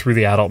root through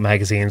the adult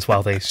magazines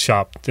while they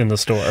shopped in the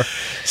store.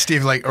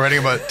 Steve, writing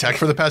about tech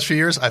for the past few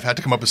years, I've had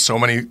to come up with so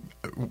many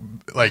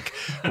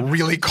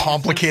really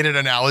complicated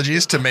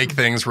analogies to make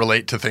things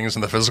relate to things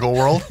in the physical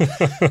world.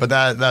 But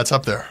that's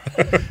up there.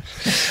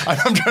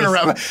 I'm trying to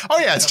wrap. Oh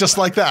yeah, it's just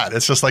like that.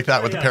 It's just like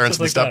that with the parents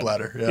and the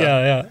stepladder.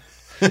 Yeah.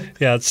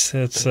 Yeah,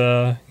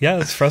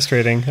 it's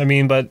frustrating. I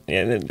mean, but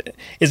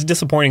it's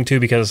disappointing too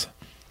because,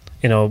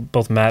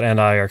 both Matt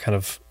and I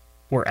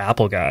we're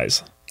Apple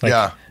guys.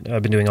 I've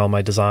been doing all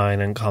my design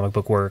and comic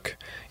book work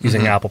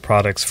using Apple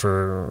products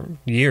for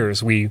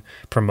years. We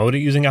promote it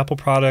using Apple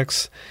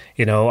products.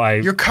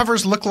 Your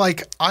covers look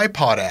like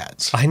iPod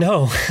ads. I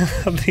know.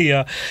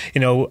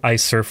 I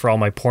surf for all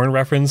my porn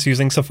reference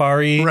using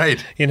Safari.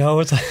 Right.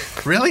 It's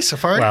like... Really?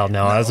 Safari? Well,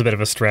 no, that was a bit of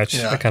a stretch.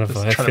 Yeah, I kind of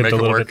fibbed a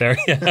little bit there.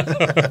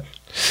 Yeah.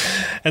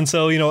 And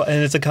so,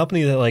 and it's a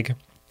company that,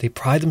 they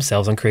pride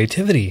themselves on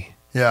creativity.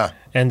 Yeah.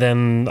 And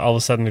then all of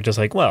a sudden they're just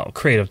like, well,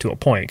 creative to a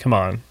point. Come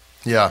on.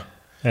 Yeah.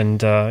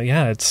 And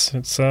it's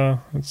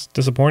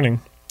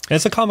disappointing. And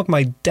it's a comic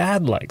my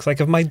dad likes.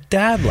 Like, if my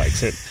dad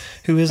likes it,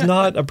 who has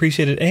not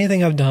appreciated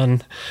anything I've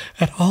done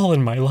at all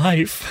in my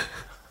life,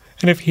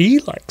 and if he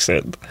likes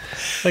it,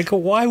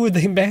 why would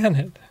they ban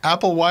it?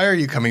 Apple, why are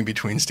you coming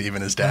between Steve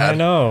and his dad?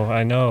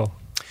 I know.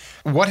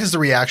 What has the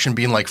reaction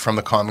been like from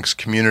the comics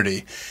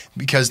community?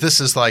 Because this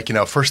is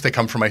first they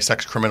come for my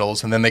sex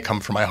criminals, and then they come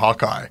for my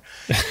Hawkeye.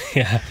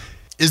 Yeah.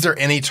 Is there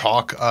any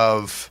talk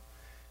of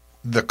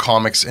the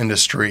comics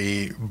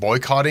industry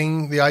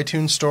boycotting the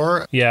iTunes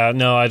store? Yeah,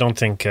 no, I don't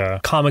think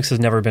comics has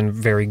never been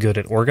very good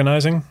at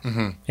organizing.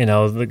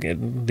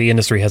 Mm-hmm. The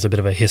industry has a bit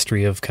of a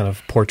history of kind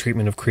of poor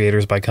treatment of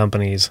creators by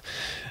companies,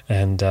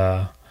 and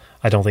I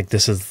don't think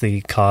this is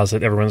the cause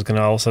that everyone's going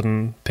to all of a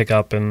sudden pick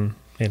up and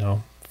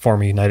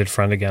form a united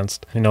front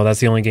against. That's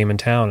the only game in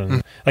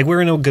town, and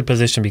we're in a good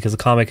position because the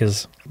comic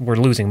we're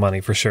losing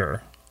money for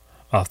sure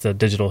off the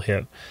digital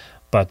hit,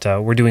 but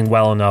we're doing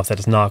well enough that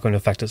it's not going to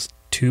affect us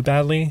too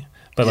badly.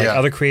 But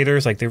other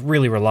creators, they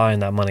really rely on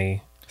that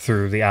money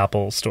through the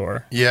Apple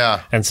store.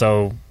 Yeah. And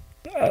so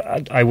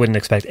I wouldn't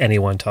expect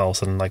anyone to all of a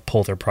sudden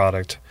pull their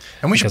product.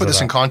 And we should put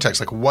this in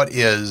context. What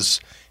is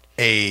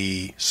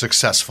a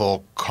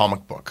successful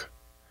comic book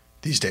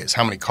these days?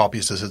 How many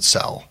copies does it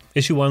sell?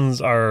 Issue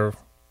 1s are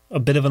a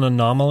bit of an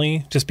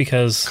anomaly just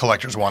because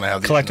collectors want to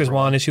have these. Collectors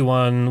want issue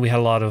 1. We had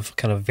a lot of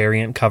kind of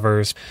variant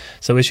covers.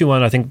 So issue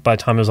 1, I think by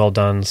the time it was all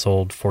done,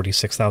 sold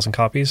 46,000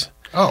 copies.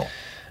 Oh.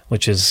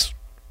 Which is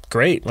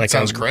great.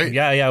 Sounds great.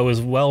 Yeah, it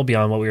was well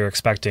beyond what we were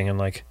expecting. And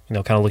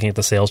kind of looking at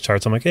the sales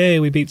charts, I'm like,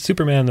 hey, we beat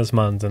Superman this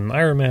month and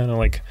Iron Man.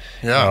 And it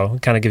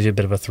kind of gives you a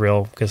bit of a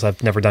thrill because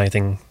I've never done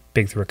anything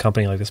big through a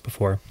company like this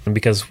before. And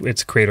because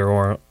it's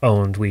creator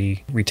owned,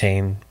 we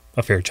retain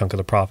a fair chunk of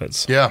the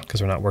profits. Yeah.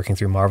 Because we're not working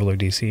through Marvel or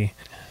DC.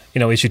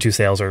 Issue 2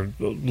 sales are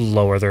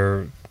lower.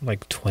 They're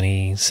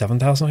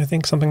 27,000, I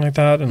think, something like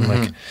that.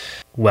 And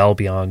well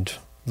beyond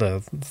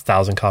the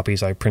 1,000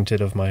 copies I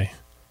printed of my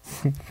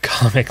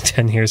comic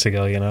 10 years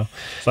ago,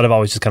 But I've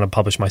always just kind of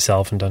published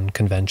myself and done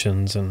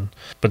conventions,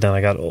 but then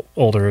I got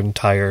older and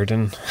tired,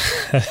 and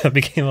it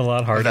became a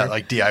lot harder. That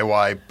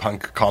DIY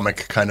punk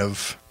comic kind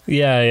of.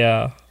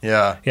 Yeah.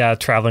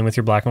 Traveling with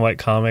your black and white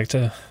comic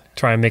to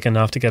try and make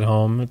enough to get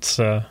home. It's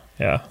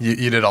yeah.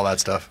 You did all that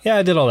stuff. Yeah,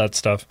 I did all that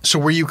stuff. So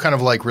were you kind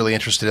of really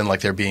interested in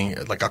there being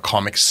a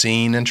comic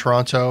scene in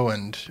Toronto?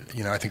 And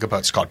I think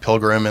about Scott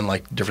Pilgrim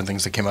and different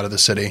things that came out of the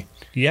city.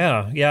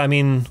 Yeah. I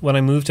mean, when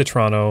I moved to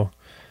Toronto.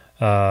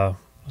 It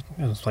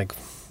was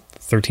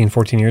 13,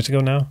 14 years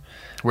ago now.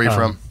 Where are you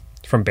from?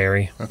 From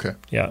Barrie. Okay.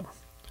 Yeah.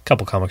 A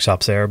couple comic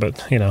shops there, but,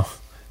 kind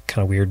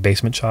of weird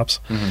basement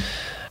shops. Mm-hmm.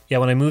 Yeah,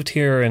 when I moved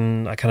here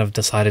and I kind of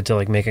decided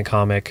to make a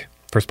comic,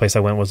 first place I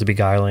went was The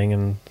Beguiling,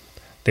 and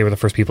they were the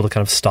first people to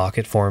kind of stock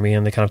it for me,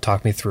 and they kind of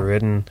talked me through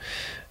it. And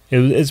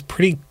it's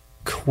pretty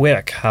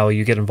quick how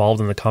you get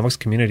involved in the comics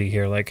community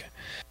here.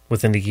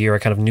 Within the year, I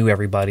kind of knew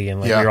everybody,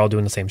 and we were all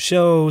doing the same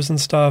shows and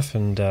stuff,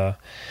 and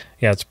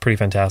it's pretty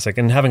fantastic.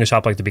 And having a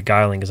shop like The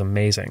Beguiling is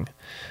amazing.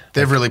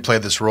 They've really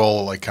played this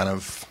role, the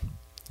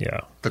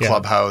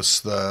clubhouse,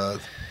 the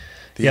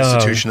the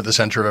institution at the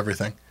center of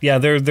everything. Yeah,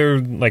 they're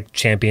like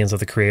champions of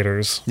the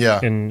creators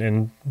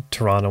in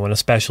Toronto, and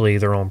especially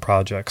their own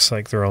projects,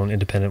 like their own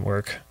independent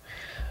work.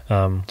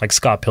 Like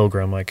Scott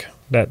Pilgrim, like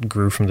that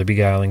grew from The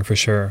Beguiling for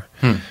sure.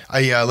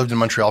 I lived in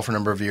Montreal for a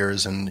number of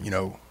years, and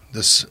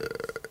this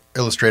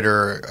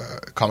illustrator,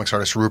 comics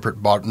artist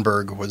Rupert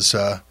Bottenberg was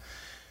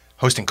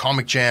hosting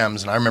comic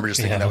jams, and I remember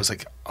just thinking, I was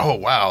like, oh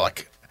wow,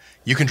 like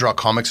you can draw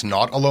comics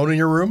not alone in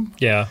your room?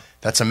 Yeah.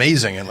 That's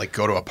amazing. And like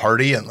go to a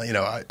party, and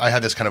I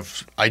had this kind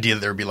of idea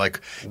that there would be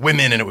like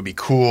women and it would be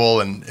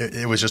cool, and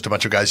it was just a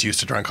bunch of guys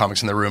used to drawing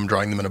comics in their room,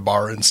 drawing them in a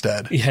bar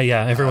instead.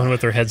 Yeah, everyone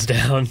with their heads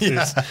down.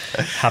 Yeah.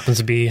 Happens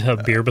to be a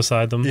beer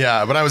beside them.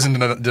 Yeah, but I was in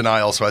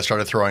denial, so I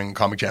started throwing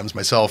comic jams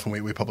myself, and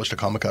we published a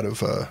comic out of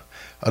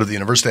the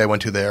university I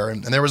went to there,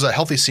 and there was a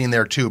healthy scene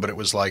there too, but it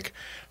was like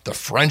the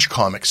French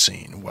comic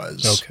scene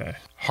was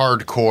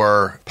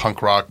hardcore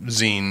punk rock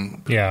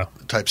zine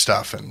type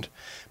stuff,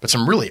 but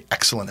some really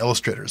excellent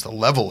illustrators. The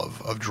level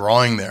of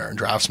drawing there and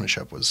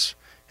draftsmanship was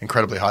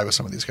incredibly high with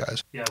some of these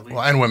guys. Yeah,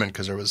 and women,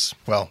 because there was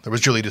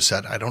Julie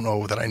Doucette. I don't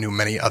know that I knew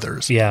many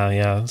others.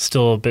 Yeah.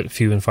 Still a bit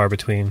few and far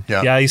between.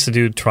 Yeah, I used to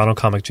do Toronto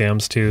comic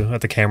jams too.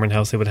 At the Cameron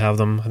House, they would have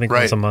them, I think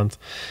once a month.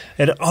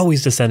 It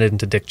always descended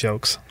into dick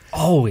jokes.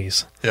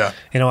 Always. Yeah.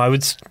 I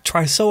would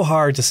try so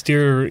hard to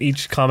steer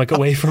each comic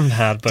away from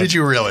that. But did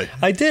you really?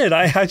 I did.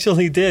 I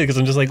actually did, because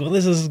I'm just like, well,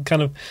 this is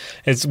kind of,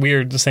 it's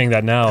weird saying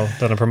that now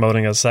that I'm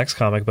promoting a sex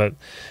comic, but,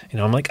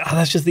 I'm like,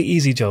 that's just the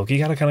easy joke. You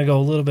got to kind of go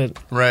a little bit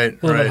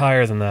bit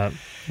higher than that.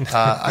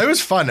 It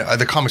was fun.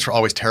 The comics were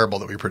always terrible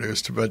that we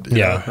produced, but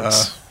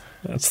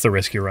that's the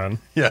risk you run.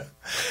 Yeah.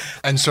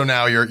 And so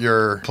now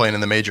you're playing in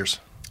the majors.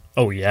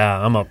 Oh yeah,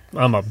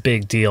 I'm a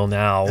big deal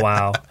now.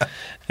 Wow.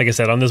 Like I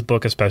said, on this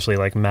book especially,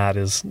 like Matt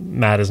is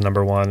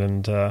number one,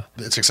 and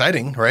it's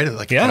exciting, right?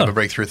 Like kind of a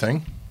breakthrough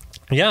thing.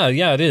 Yeah,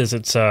 it is.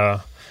 It's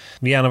and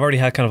I've already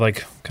had kind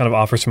of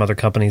offers from other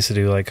companies to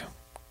do like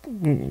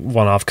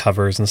one-off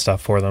covers and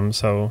stuff for them,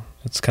 so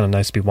it's kind of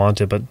nice to be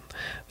wanted. But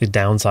the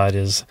downside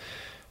is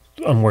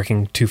I'm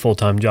working 2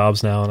 full-time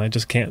jobs now, and I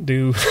just can't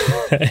do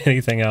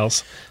anything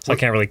else, so I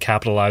can't really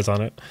capitalize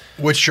on it.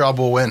 Which job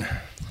will win?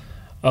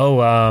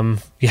 Oh,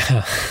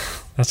 yeah,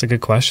 that's a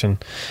good question.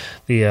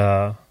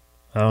 I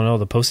don't know,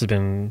 the Post has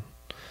been,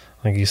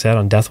 like you said,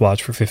 on death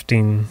watch for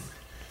 15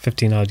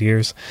 odd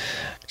years.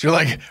 So you're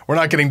like, we're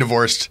not getting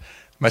divorced.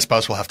 My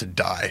spouse will have to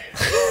die.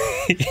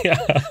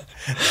 Yeah,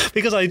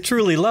 because I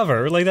truly love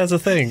her. Like, that's the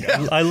thing.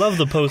 Yeah. I love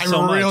the Post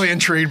so much. I'm really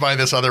intrigued by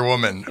this other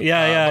woman.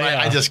 Yeah.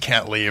 I just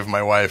can't leave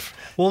my wife.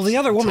 Well, the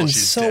other woman's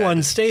so dead.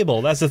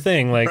 Unstable. That's the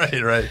thing. Like,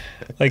 right.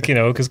 Like,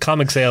 because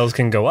comic sales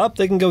can go up,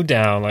 they can go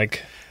down.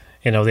 Like,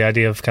 the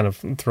idea of kind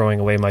of throwing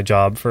away my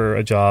job for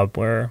a job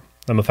where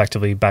I'm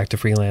effectively back to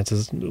freelance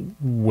is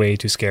way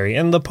too scary.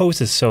 And the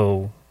Post is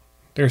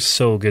they're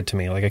so good to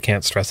me. Like, I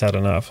can't stress that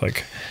enough.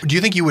 Like, do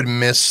you think you would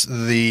miss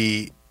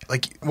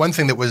one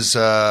thing that was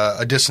a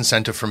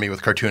disincentive for me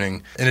with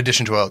cartooning, in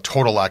addition to a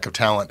total lack of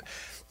talent,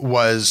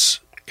 was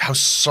how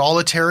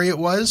solitary it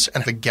was,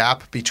 and the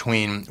gap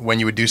between when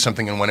you would do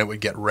something and when it would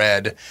get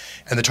read,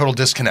 and the total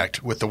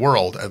disconnect with the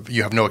world.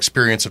 You have no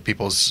experience of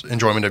people's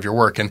enjoyment of your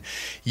work, and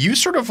you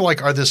sort of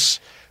like are this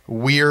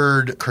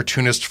weird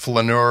cartoonist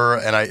flaneur,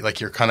 and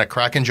you're kind of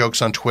cracking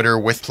jokes on Twitter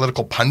with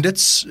political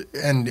pundits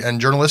and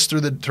journalists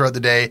throughout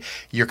the day.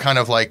 You're kind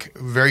of like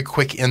very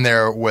quick in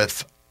there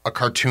with a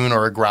cartoon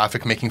or a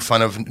graphic making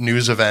fun of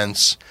news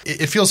events.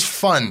 It feels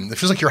fun. It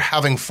feels like you're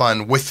having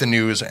fun with the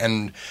news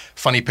and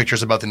funny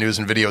pictures about the news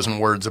and videos and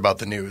words about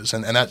the news.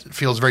 And that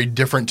feels very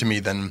different to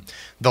me than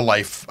the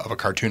life of a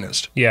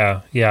cartoonist.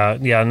 Yeah.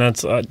 And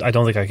that's, I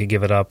don't think I could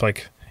give it up.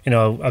 Like,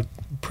 I've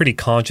pretty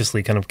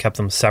consciously kind of kept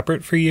them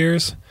separate for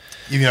years.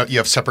 You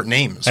have separate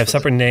names. I have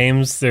separate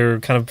names. They're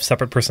kind of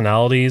separate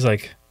personalities.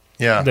 Like,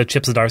 the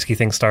Chip Zdarsky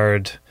thing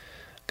started,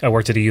 I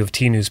worked at a U of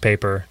T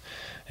newspaper,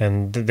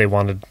 and they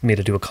wanted me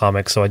to do a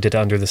comic, so I did it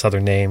under this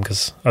other name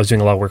because I was doing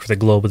a lot of work for the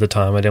Globe at the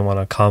time. I didn't want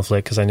a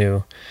conflict because I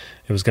knew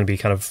it was going to be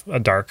kind of a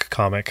dark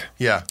comic.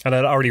 Yeah. And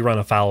I'd already run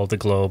afoul of the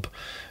Globe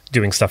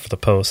doing stuff for the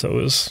Post, so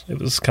it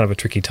was kind of a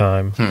tricky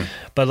time.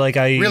 But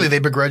really, they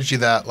begrudged you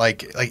that,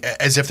 like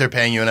as if they're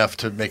paying you enough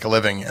to make a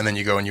living, and then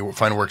you go and you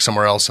find work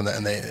somewhere else, and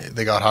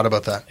they got hot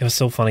about that. It was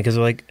so funny because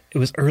it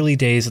was early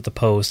days at the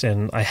Post,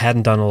 and I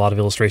hadn't done a lot of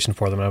illustration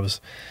for them.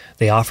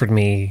 They offered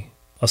me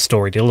a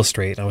story to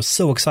illustrate, and I was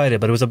so excited,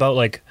 but it was about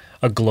like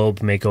a Globe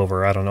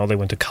makeover. I don't know, they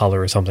went to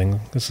color or something.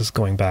 This is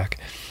going back.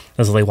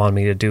 And so they wanted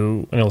me to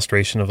do an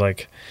illustration of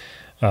like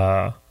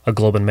a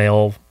Globe and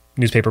Mail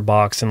newspaper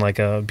box and like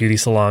a beauty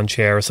salon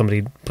chair.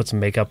 Somebody put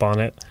some makeup on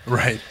it.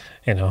 Right.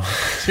 So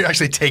you're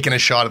actually taking a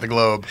shot at the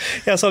Globe.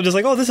 Yeah, so I'm just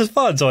like, oh, this is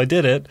fun. So I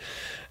did it.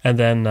 And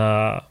then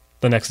the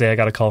next day I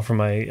got a call from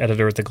my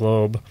editor at the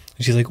Globe,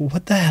 and she's like,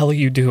 what the hell are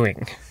you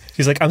doing?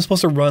 She's like, I'm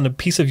supposed to run a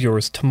piece of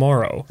yours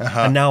tomorrow,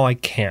 and now I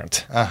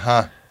can't.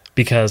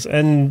 because,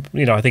 and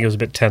I think it was a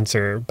bit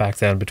tenser back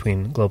then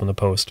between Globe and the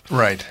Post.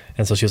 Right.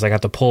 And so she was like, I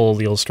have to pull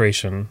the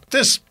illustration.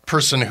 This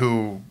person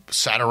who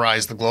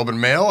satirized the Globe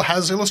and Mail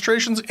has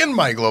illustrations in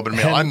my Globe and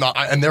Mail. I'm not,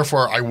 and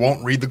therefore I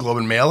won't read the Globe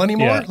and Mail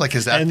anymore. Yeah. Like,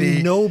 is that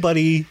and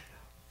nobody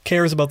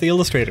cares about the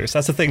illustrators.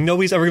 That's the thing.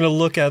 Nobody's ever going to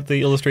look at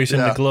the illustration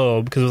in the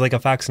Globe, because it was like a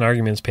facts and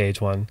arguments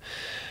page one.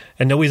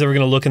 And nobody's ever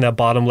going to look in that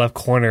bottom left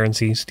corner and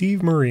see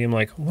Steve Murray. I'm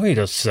like, wait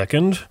a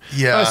second.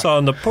 Yeah. I saw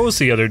in the Post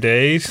the other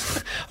day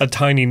a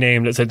tiny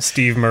name that said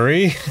Steve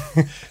Murray.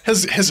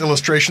 His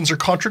illustrations are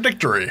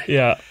contradictory.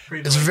 Yeah.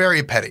 It's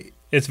very petty.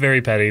 It's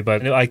very petty,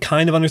 but I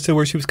kind of understood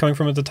where she was coming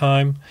from at the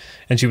time.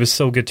 And she was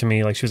so good to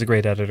me. Like, she was a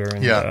great editor.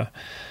 And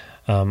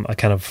I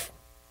kind of...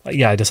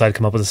 I decided to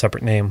come up with a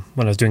separate name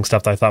when I was doing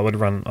stuff that I thought would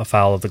run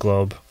afoul of the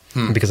Globe.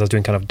 Because I was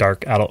doing kind of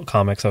dark adult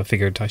comics, I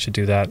figured I should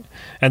do that.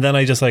 And then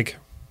I just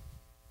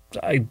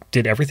I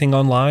did everything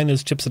online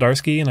as Chip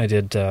Zdarsky, and I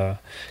did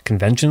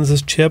conventions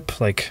as Chip.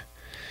 Like,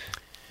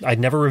 I'd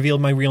never revealed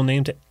my real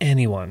name to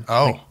anyone.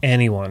 Oh. Like,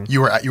 anyone.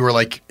 You were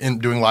like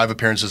doing live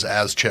appearances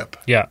as Chip.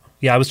 Yeah.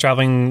 Yeah, I was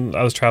traveling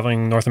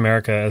North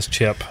America as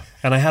Chip.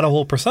 And I had a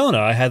whole persona.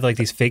 I had like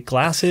these fake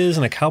glasses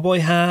and a cowboy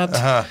hat.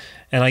 Uh-huh.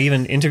 And I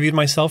even interviewed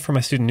myself for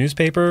my student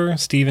newspaper.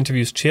 Steve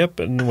interviews Chip,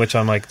 in which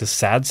I'm like the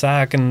sad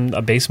sack in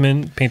a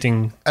basement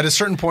painting. At a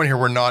certain point here,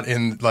 we're not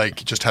in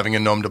like just having a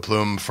nom de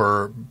plume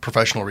for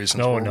professional reasons.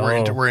 No.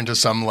 We're into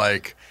some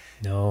like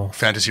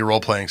fantasy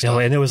role playing stuff. No,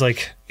 and it was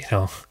like,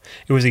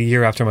 it was a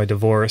year after my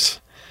divorce,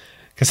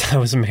 because I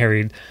was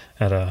married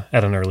at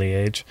an early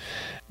age.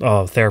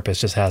 Oh,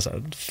 therapist just has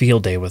a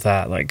field day with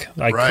that. Like,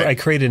 I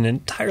created an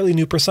entirely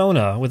new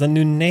persona with a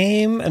new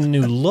name and a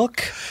new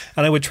look,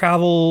 and I would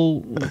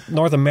travel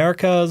North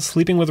America,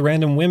 sleeping with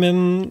random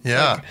women.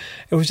 Yeah. Like,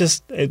 it was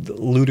just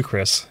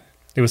ludicrous.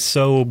 It was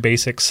so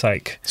basic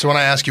psych. So when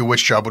I ask you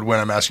which job would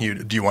win, I'm asking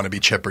you, do you want to be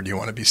Chip or do you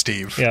want to be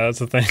Steve? Yeah, that's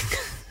the thing.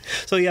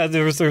 So yeah,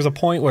 there was a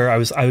point where I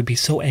would be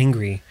so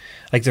angry.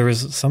 Like,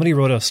 somebody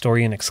wrote a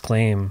story in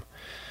Exclaim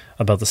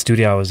about the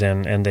studio I was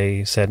in, and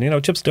they said,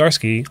 Chip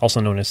Zdarsky,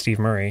 also known as Steve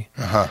Murray.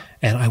 Uh-huh.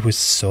 And I was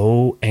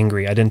so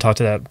angry. I didn't talk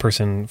to that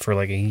person for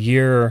like a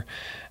year,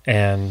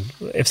 and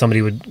if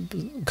somebody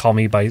would call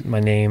me by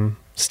my name,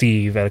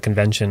 Steve, at a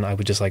convention, I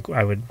would just like,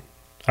 I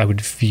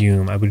would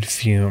fume.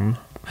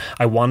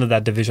 I wanted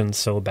that division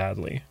so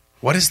badly.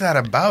 What is that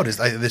about?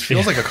 This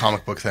feels like a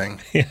comic book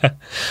thing. Yeah.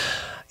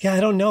 Yeah, I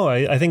don't know.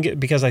 I think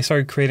because I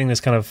started creating this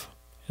kind of,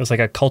 it was like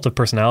a cult of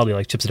personality.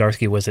 Like, Chip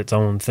Zdarsky was its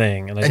own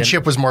thing. And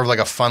Chip was more of like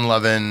a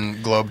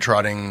fun-loving,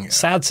 globe-trotting...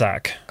 sad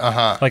sack.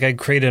 Uh-huh. Like, I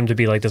created him to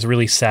be like this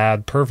really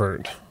sad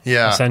pervert,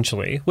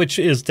 essentially, which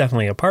is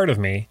definitely a part of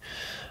me.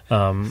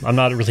 I'm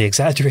not really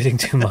exaggerating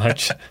too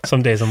much.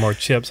 Some days I'm more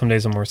Chip, some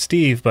days I'm more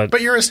Steve, but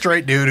you're a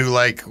straight dude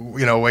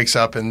who wakes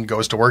up and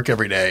goes to work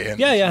every day.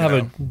 And, I have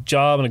a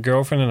job and a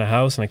girlfriend and a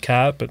house and a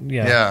cat, but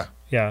yeah.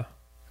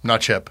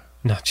 Not Chip.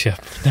 Not Chip.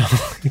 No,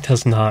 he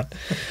does not.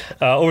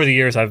 Over the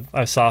years,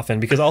 I've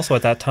softened, because also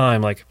at that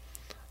time, like,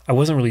 I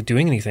wasn't really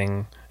doing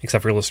anything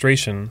except for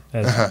illustration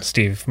as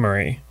Steve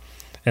Murray.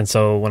 And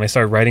so when I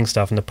started writing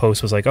stuff and the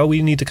Post was like, oh,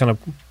 we need to kind of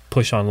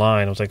push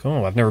online, I was like,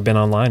 oh, I've never been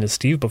online as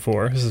Steve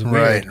before. This is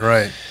weird.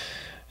 Right.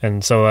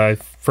 And so I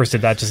first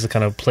did that just to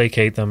kind of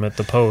placate them at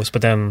the Post.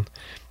 But then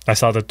I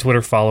saw the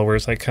Twitter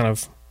followers like kind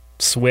of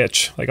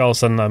switch. Like, all of a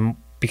sudden I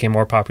became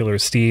more popular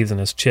as Steve than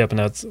as Chip, and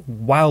that's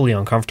wildly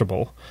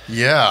uncomfortable.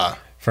 Yeah.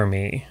 For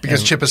me.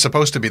 Because Chip is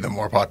supposed to be the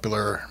more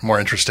popular, more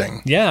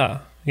interesting. Yeah.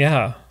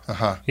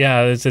 Uh-huh.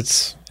 Yeah,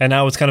 it's and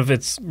now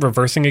it's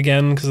reversing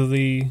again because of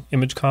the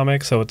Image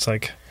comic, so it's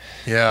like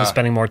I'm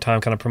spending more time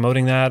kind of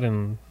promoting that,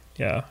 and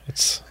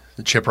it's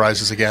the Chip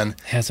rises again.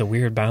 Yeah, it's a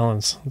weird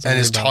balance.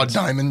 Is Todd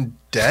Diamond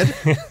dead?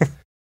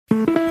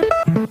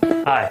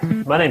 Hi,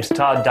 my name's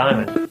Todd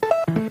Diamond.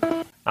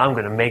 I'm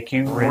going to make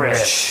you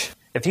rich.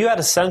 If you had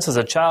a sense as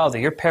a child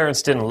that your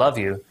parents didn't love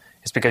you,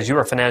 it's because you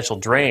were a financial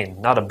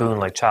drain, not a boon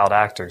like child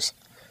actors.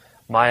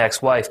 My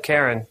ex-wife,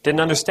 Karen,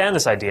 didn't understand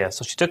this idea,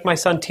 so she took my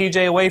son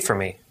TJ away from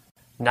me.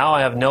 Now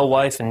I have no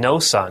wife and no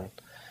son,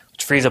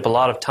 which frees up a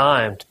lot of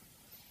time to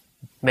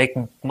make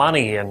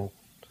money and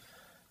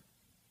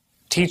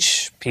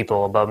teach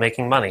people about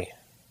making money.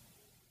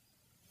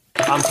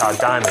 I'm Todd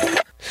Diamond.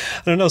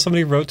 I don't know,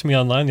 somebody wrote to me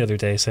online the other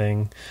day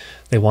saying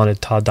they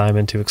wanted Todd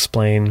Diamond to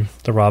explain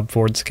the Rob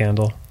Ford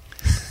scandal.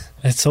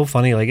 It's so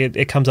funny. Like,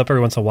 it comes up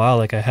every once in a while.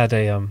 Like, I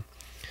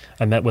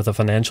met with a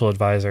financial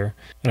advisor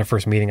in our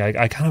first meeting.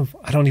 I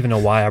don't even know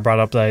why I brought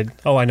up that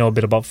I know a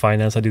bit about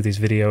finance. I do these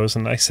videos,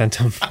 and I sent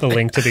him the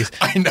link to these.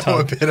 I know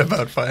a bit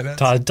about finance.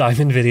 Todd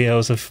Diamond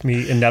videos of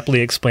me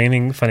ineptly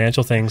explaining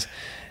financial things,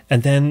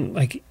 and then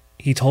like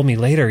he told me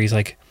later, he's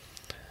like,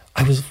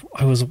 I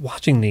was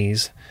watching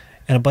these,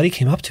 and a buddy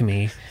came up to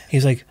me.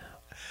 He's like,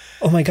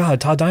 "Oh my God,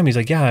 Todd Diamond." He's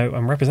like, "Yeah,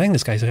 I'm representing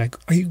this guy." He's like,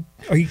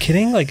 "Are you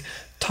kidding? Like,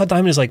 Todd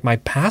Diamond is like my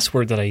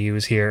password that I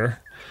use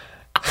here."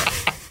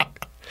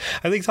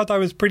 I think Todd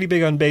Diamond is pretty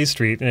big on Bay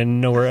Street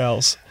and nowhere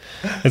else.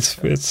 It's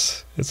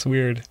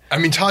weird. I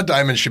mean, Todd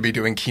Diamond should be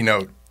doing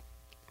keynote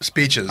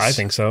speeches. I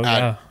think so.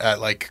 At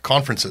like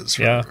conferences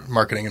for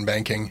marketing and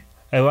banking.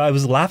 I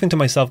was laughing to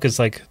myself because,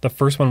 like, the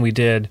first one we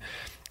did,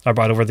 I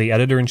brought over the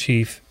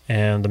editor-in-chief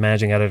and the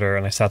managing editor,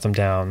 and I sat them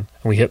down,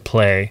 and we hit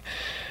play.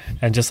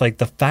 And just, like,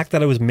 the fact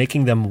that I was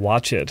making them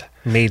watch it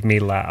made me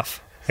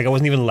laugh. Like, I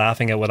wasn't even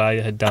laughing at what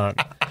I had done.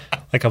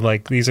 Like, I'm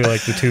like, these are,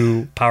 like, the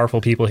two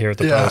powerful people here at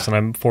the Post, and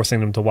I'm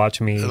forcing them to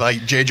watch me.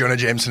 Like J. Jonah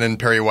Jameson and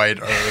Perry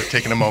White are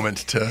taking a moment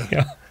to...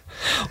 Yeah.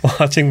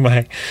 Watching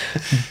my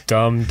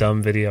dumb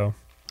video.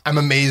 I'm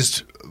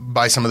amazed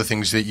by some of the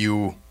things that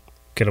you...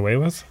 Get away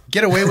with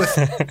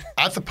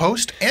at the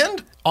Post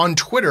and on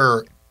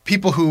Twitter.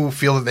 People who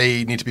feel that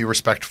they need to be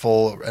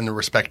respectful and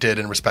respected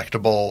and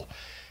respectable,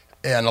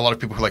 and a lot of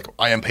people who are like,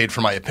 I am paid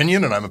for my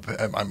opinion, and I'm a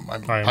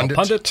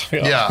pundit.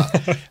 Yeah.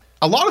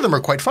 A lot of them are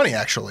quite funny,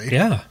 actually.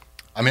 Yeah.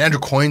 I mean, Andrew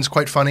Coyne's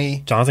quite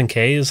funny. Jonathan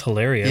Kay is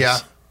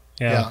hilarious.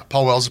 Yeah.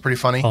 Paul Wells is pretty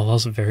funny. Paul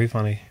Wells is very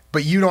funny.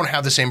 But you don't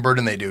have the same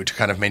burden they do to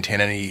kind of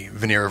maintain any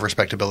veneer of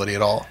respectability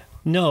at all.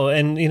 No,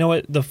 and you know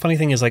what? The funny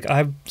thing is, like,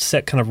 I've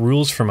set kind of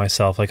rules for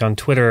myself. Like, on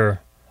Twitter,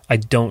 I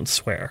don't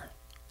swear.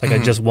 Like, I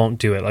just won't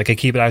do it. Like, I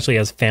keep it actually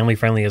as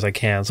family-friendly as I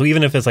can. So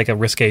even if it's, like, a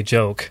risque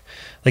joke,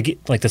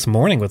 like this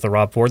morning with the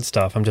Rob Ford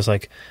stuff, I'm just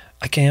like,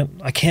 I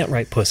can't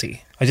write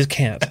pussy. I just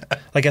can't.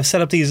 Like, I've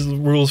set up these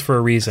rules for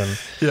a reason.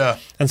 Yeah.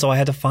 And so I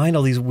had to find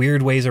all these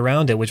weird ways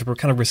around it, which were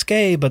kind of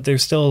risque, but they're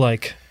still,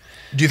 like...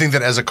 Do you think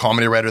that as a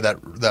comedy writer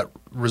that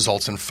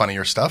results in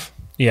funnier stuff?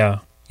 Yeah.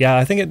 Yeah,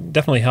 I think it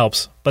definitely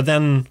helps. But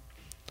then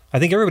I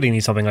think everybody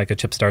needs something like a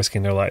Chip Zdarsky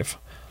in their life.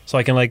 So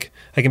I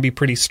can be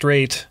pretty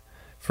straight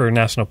for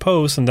National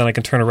Post, and then I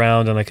can turn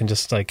around and I can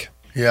just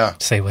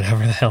say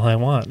whatever the hell I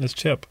want. It's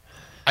Chip.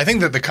 I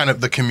think that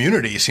the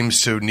community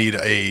seems to need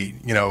a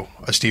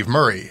Steve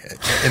Murray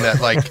in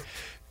that, like,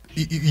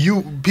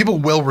 people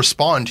will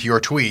respond to your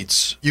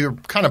tweets. You're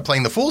kind of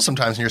playing the fool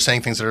sometimes, and you're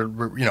saying things that are,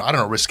 I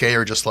don't know, risque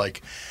or just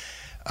like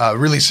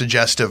really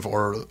suggestive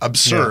or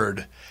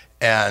absurd.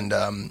 Yeah.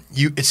 And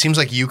it seems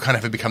like you kind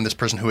of have become this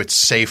person who it's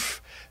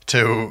safe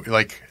to,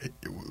 like,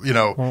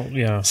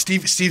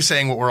 Steve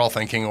saying what we're all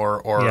thinking,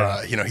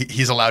 or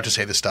he's allowed to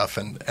say this stuff,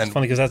 and it's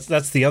funny because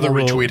that's the other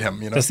we'll rule. Retweet him.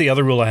 That's the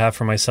other rule I have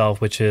for myself,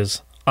 which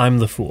is I'm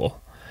the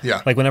fool.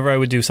 Yeah. Like, whenever I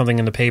would do something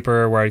in the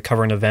paper where I'd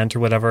cover an event or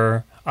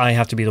whatever, I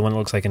have to be the one that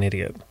looks like an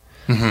idiot,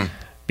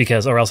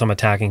 or else I'm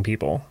attacking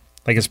people.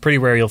 Like, it's pretty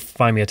rare you'll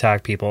find me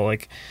attack people.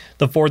 Like,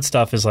 the Ford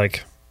stuff is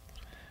like,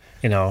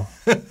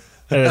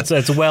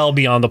 it's well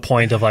beyond the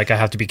point of, like, I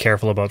have to be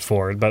careful about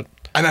Ford, but.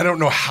 And I don't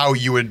know how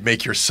you would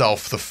make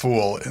yourself the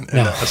fool in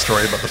a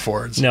story about the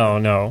Fords.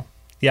 No.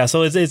 Yeah,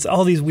 so it's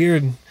all these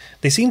weird...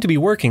 They seem to be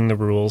working, the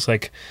rules.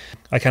 Like,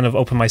 I kind of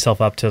open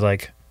myself up to,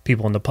 like,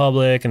 people in the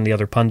public, and the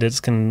other pundits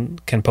can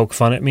poke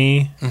fun at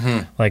me.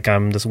 Like,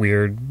 I'm this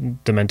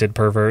weird, demented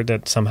pervert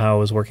that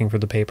somehow is working for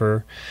the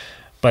paper.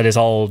 But it's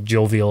all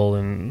jovial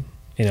and,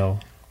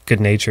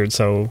 good-natured,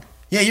 so...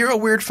 Yeah, you're a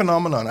weird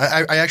phenomenon.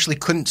 I actually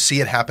couldn't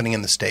see it happening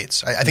in the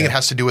States. I think it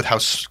has to do with how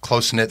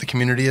close-knit the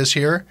community is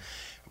here,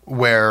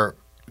 where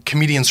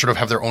comedians sort of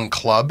have their own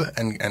club,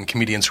 and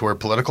comedians who are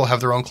political have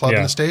their own club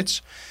in the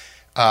States.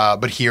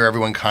 But here,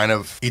 everyone kind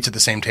of eats at the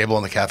same table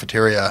in the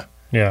cafeteria.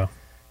 Yeah,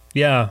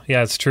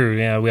 it's true.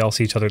 Yeah, we all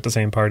see each other at the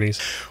same parties.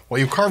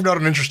 Well, you've carved out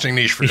an interesting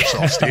niche for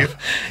yourself, Steve.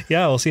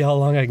 Yeah, we'll see how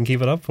long I can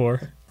keep it up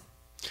for.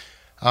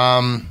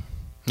 All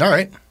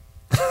right.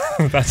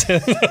 That's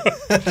it.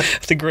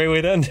 That's a great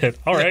way to end it.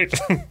 All right.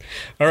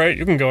 All right,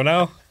 you can go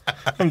now.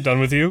 I'm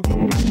done with you.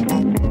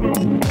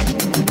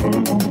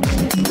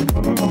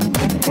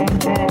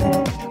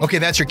 Okay,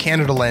 that's your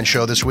Canada Land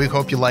show this week.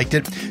 Hope you liked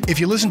it.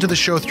 If you listen to the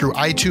show through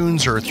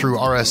iTunes or through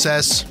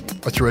RSS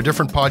or through a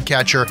different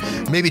podcatcher,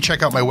 maybe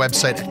check out my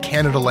website at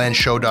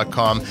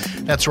CanadaLandShow.com.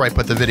 That's where I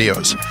put the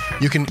videos.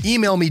 You can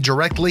email me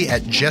directly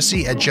at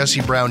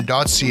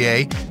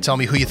jesse@jessebrown.ca. Tell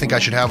me who you think I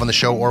should have on the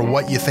show or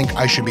what you think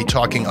I should be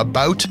talking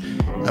about.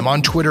 I'm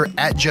on Twitter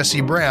at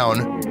Jesse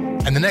Brown,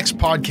 and the next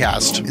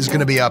podcast is going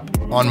to be up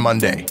on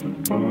Monday.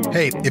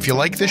 Hey, if you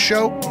like this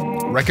show,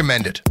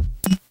 recommend it.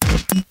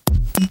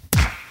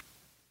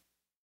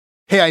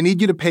 Hey, I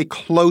need you to pay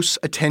close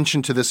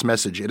attention to this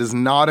message. It is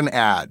not an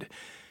ad.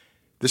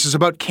 This is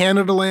about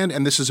Canada Land,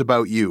 and this is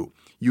about you.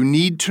 You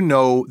need to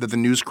know that the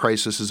news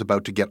crisis is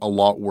about to get a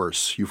lot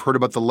worse. You've heard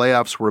about the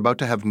layoffs. We're about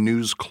to have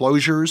news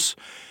closures,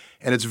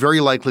 and it's very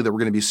likely that we're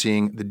going to be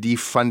seeing the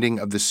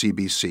defunding of the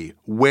CBC.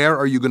 Where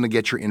are you going to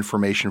get your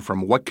information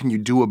from? What can you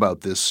do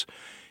about this?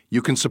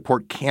 You can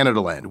support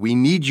Canada Land. We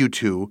need you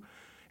to.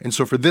 And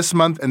so for this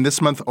month and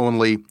this month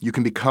only, you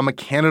can become a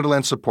Canada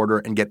Land supporter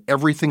and get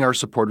everything our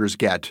supporters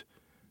get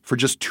for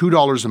just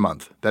 $2 a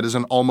month. That is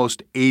an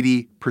almost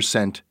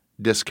 80%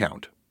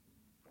 discount.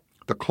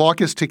 The clock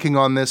is ticking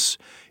on this.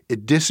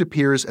 It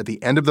disappears at the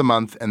end of the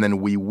month, and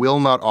then we will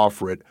not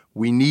offer it.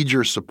 We need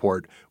your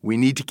support. We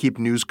need to keep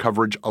news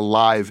coverage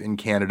alive in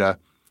Canada.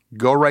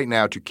 Go right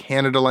now to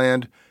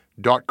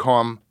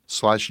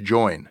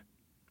canadaland.com/join.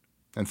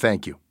 And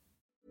thank you.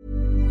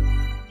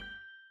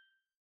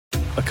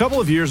 A couple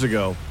of years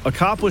ago, a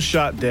cop was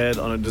shot dead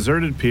on a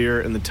deserted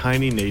pier in the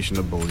tiny nation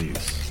of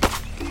Belize.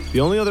 The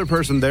only other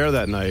person there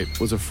that night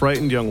was a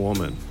frightened young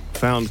woman,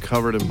 found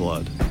covered in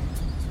blood.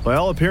 By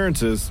all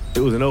appearances, it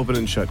was an open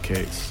and shut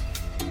case.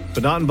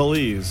 But not in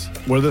Belize,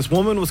 where this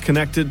woman was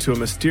connected to a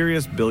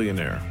mysterious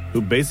billionaire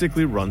who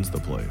basically runs the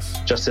place.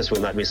 Justice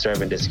will not be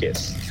served in this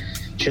case.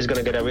 She's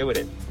going to get away with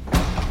it.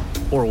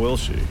 Or will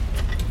she?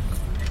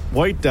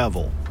 White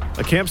Devil,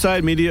 a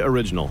Campside Media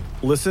original.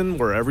 Listen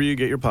wherever you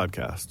get your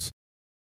podcasts.